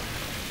光，闪光。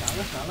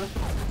闪了。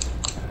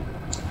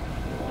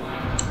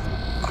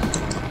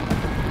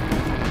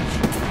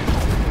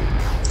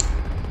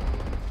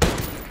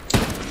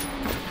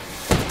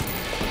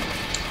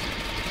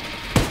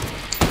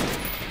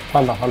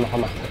换吧，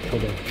收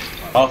点。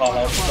好，知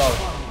道了。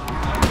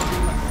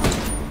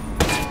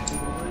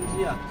无人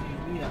机啊，这有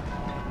力啊。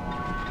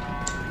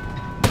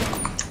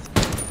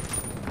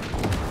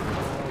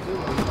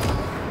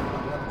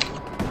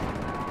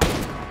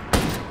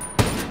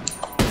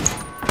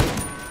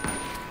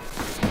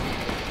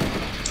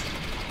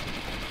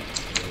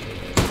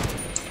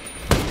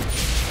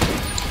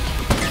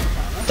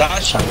打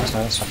闪了。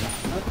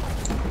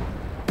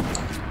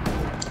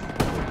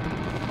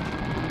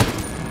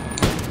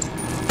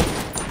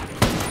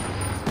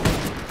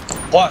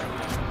换。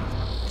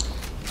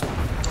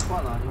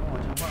换了，你们往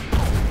前换。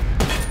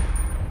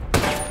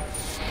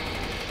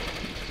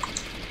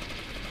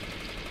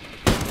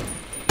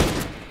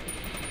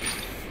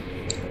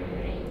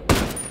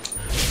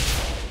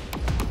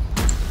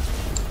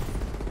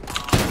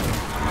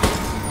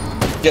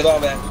接到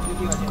没？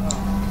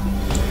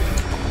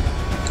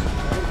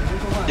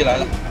进来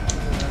了。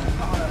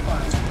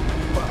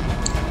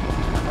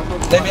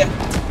那边。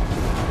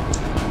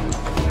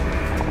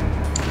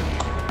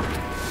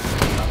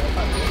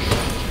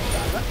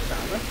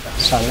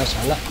闪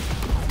了。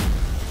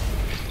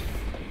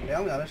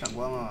2秒的闪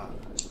光啊！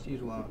记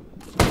住啊！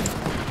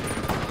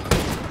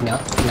两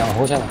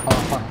弧线了，换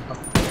了。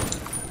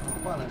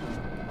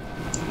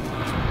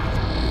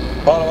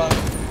换了吗？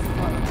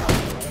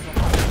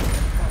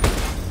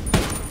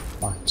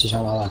啊，机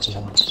枪拿了。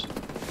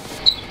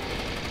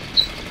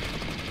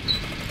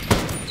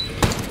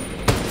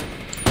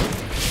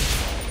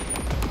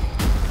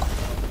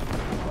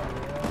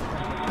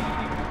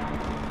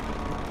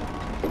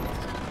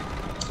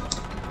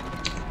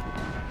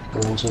无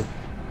人机。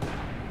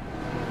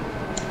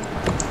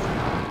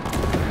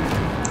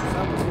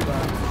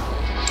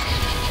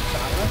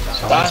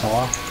打。走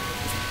啊！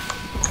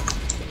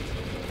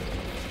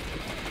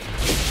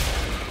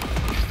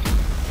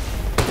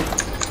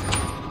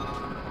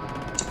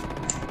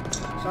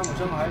山姆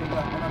身后还有一个，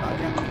跟他打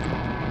架。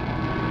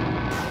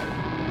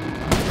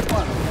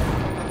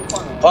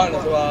换了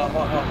是吧？换。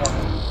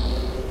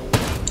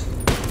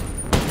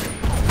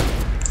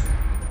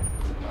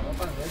打到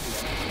半格血。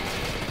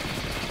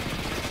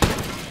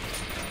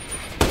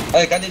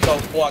哎，赶紧走！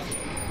哇！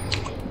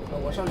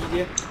我上去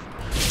接。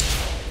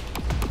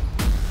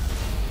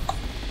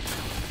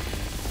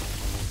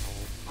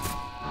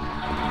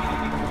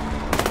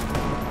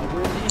无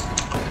人机。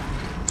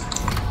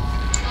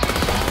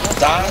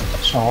打。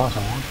闪光。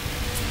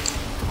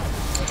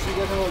直接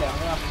身后2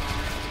个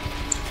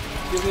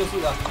，QQ4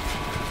个。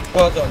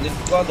光走，你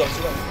光走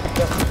是吧？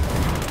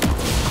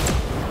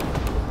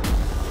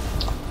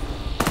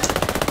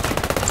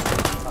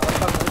打到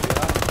半格血了。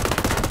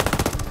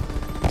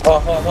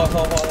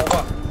换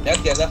，2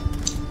点的。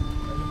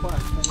那就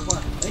换，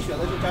没血的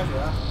就加血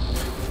啊。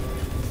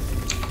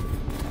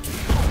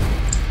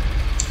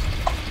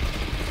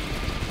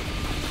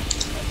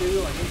继续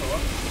往前走啊。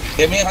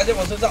点名还在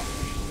我身上。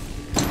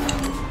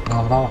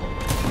拿不到了，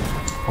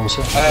红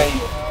线。哎呦！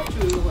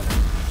就一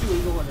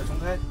个混着重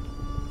开。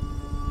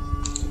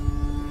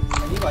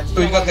你把机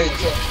就一个可以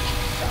救。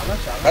闪了。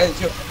还得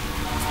救。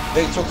可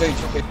以救。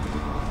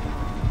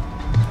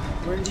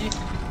无人机。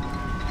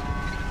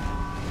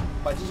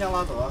把机枪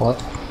拉走啊！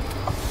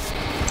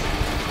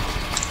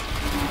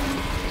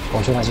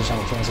我去拿机枪。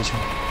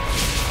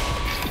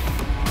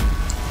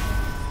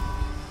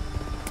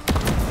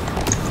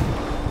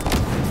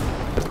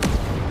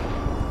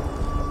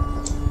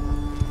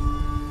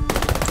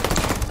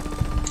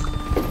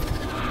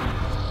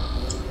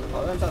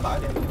导弹再打一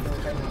点，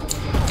开始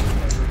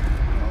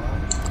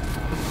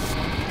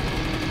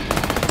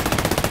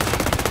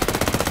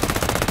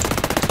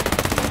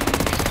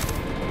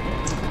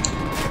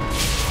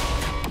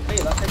可以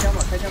了，开枪！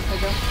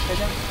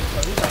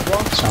小心闪光！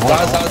打！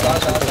小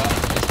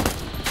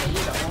心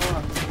闪光啊！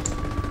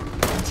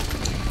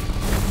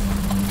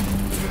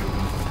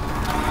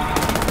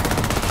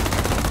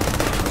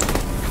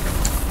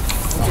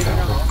非常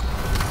好。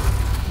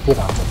一打。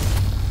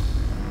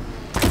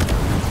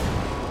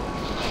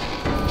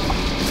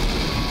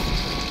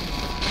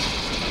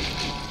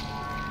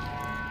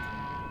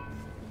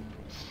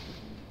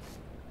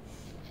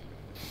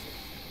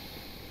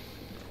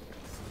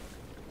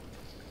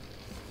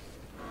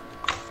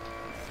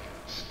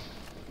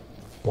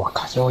我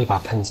靠！又一把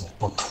喷子，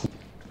我吐！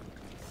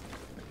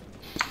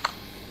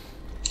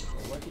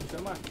我进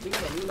圈嘛，溜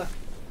了。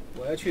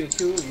我要去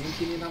QQ 云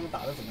听听他们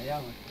打的怎么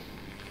样了。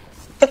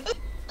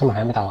他们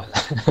还没打完呢。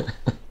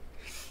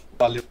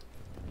My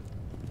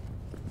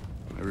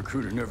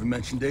recruiter never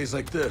mentioned days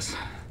like this.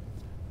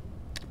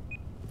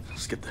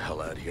 Let's get the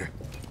hell out of here.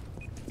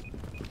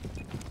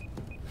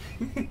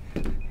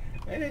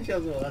 哎，笑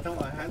死我了！他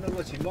晚上还能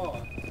做情报啊！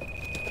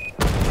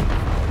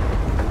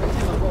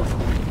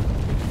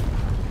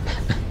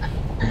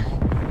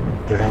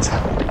有点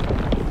惨。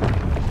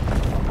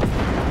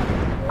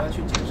我要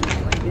去剪视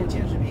频了，一边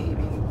剪视频一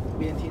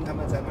边听他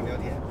们在那聊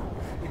天。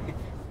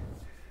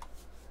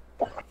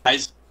还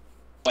是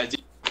环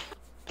境。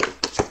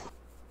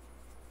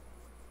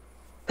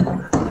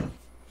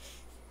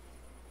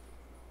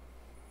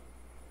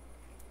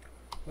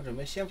我准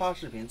备先发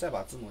视频，再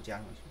把字幕加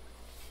上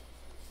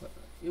去。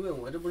因为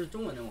我这不是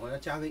中文的，我要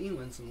加个英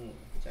文字幕，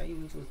加英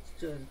文字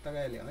这大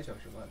概2个小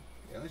时吧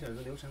，2个小时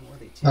流程我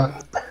得加。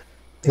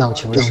那我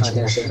请问上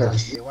件事得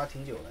花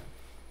挺久的。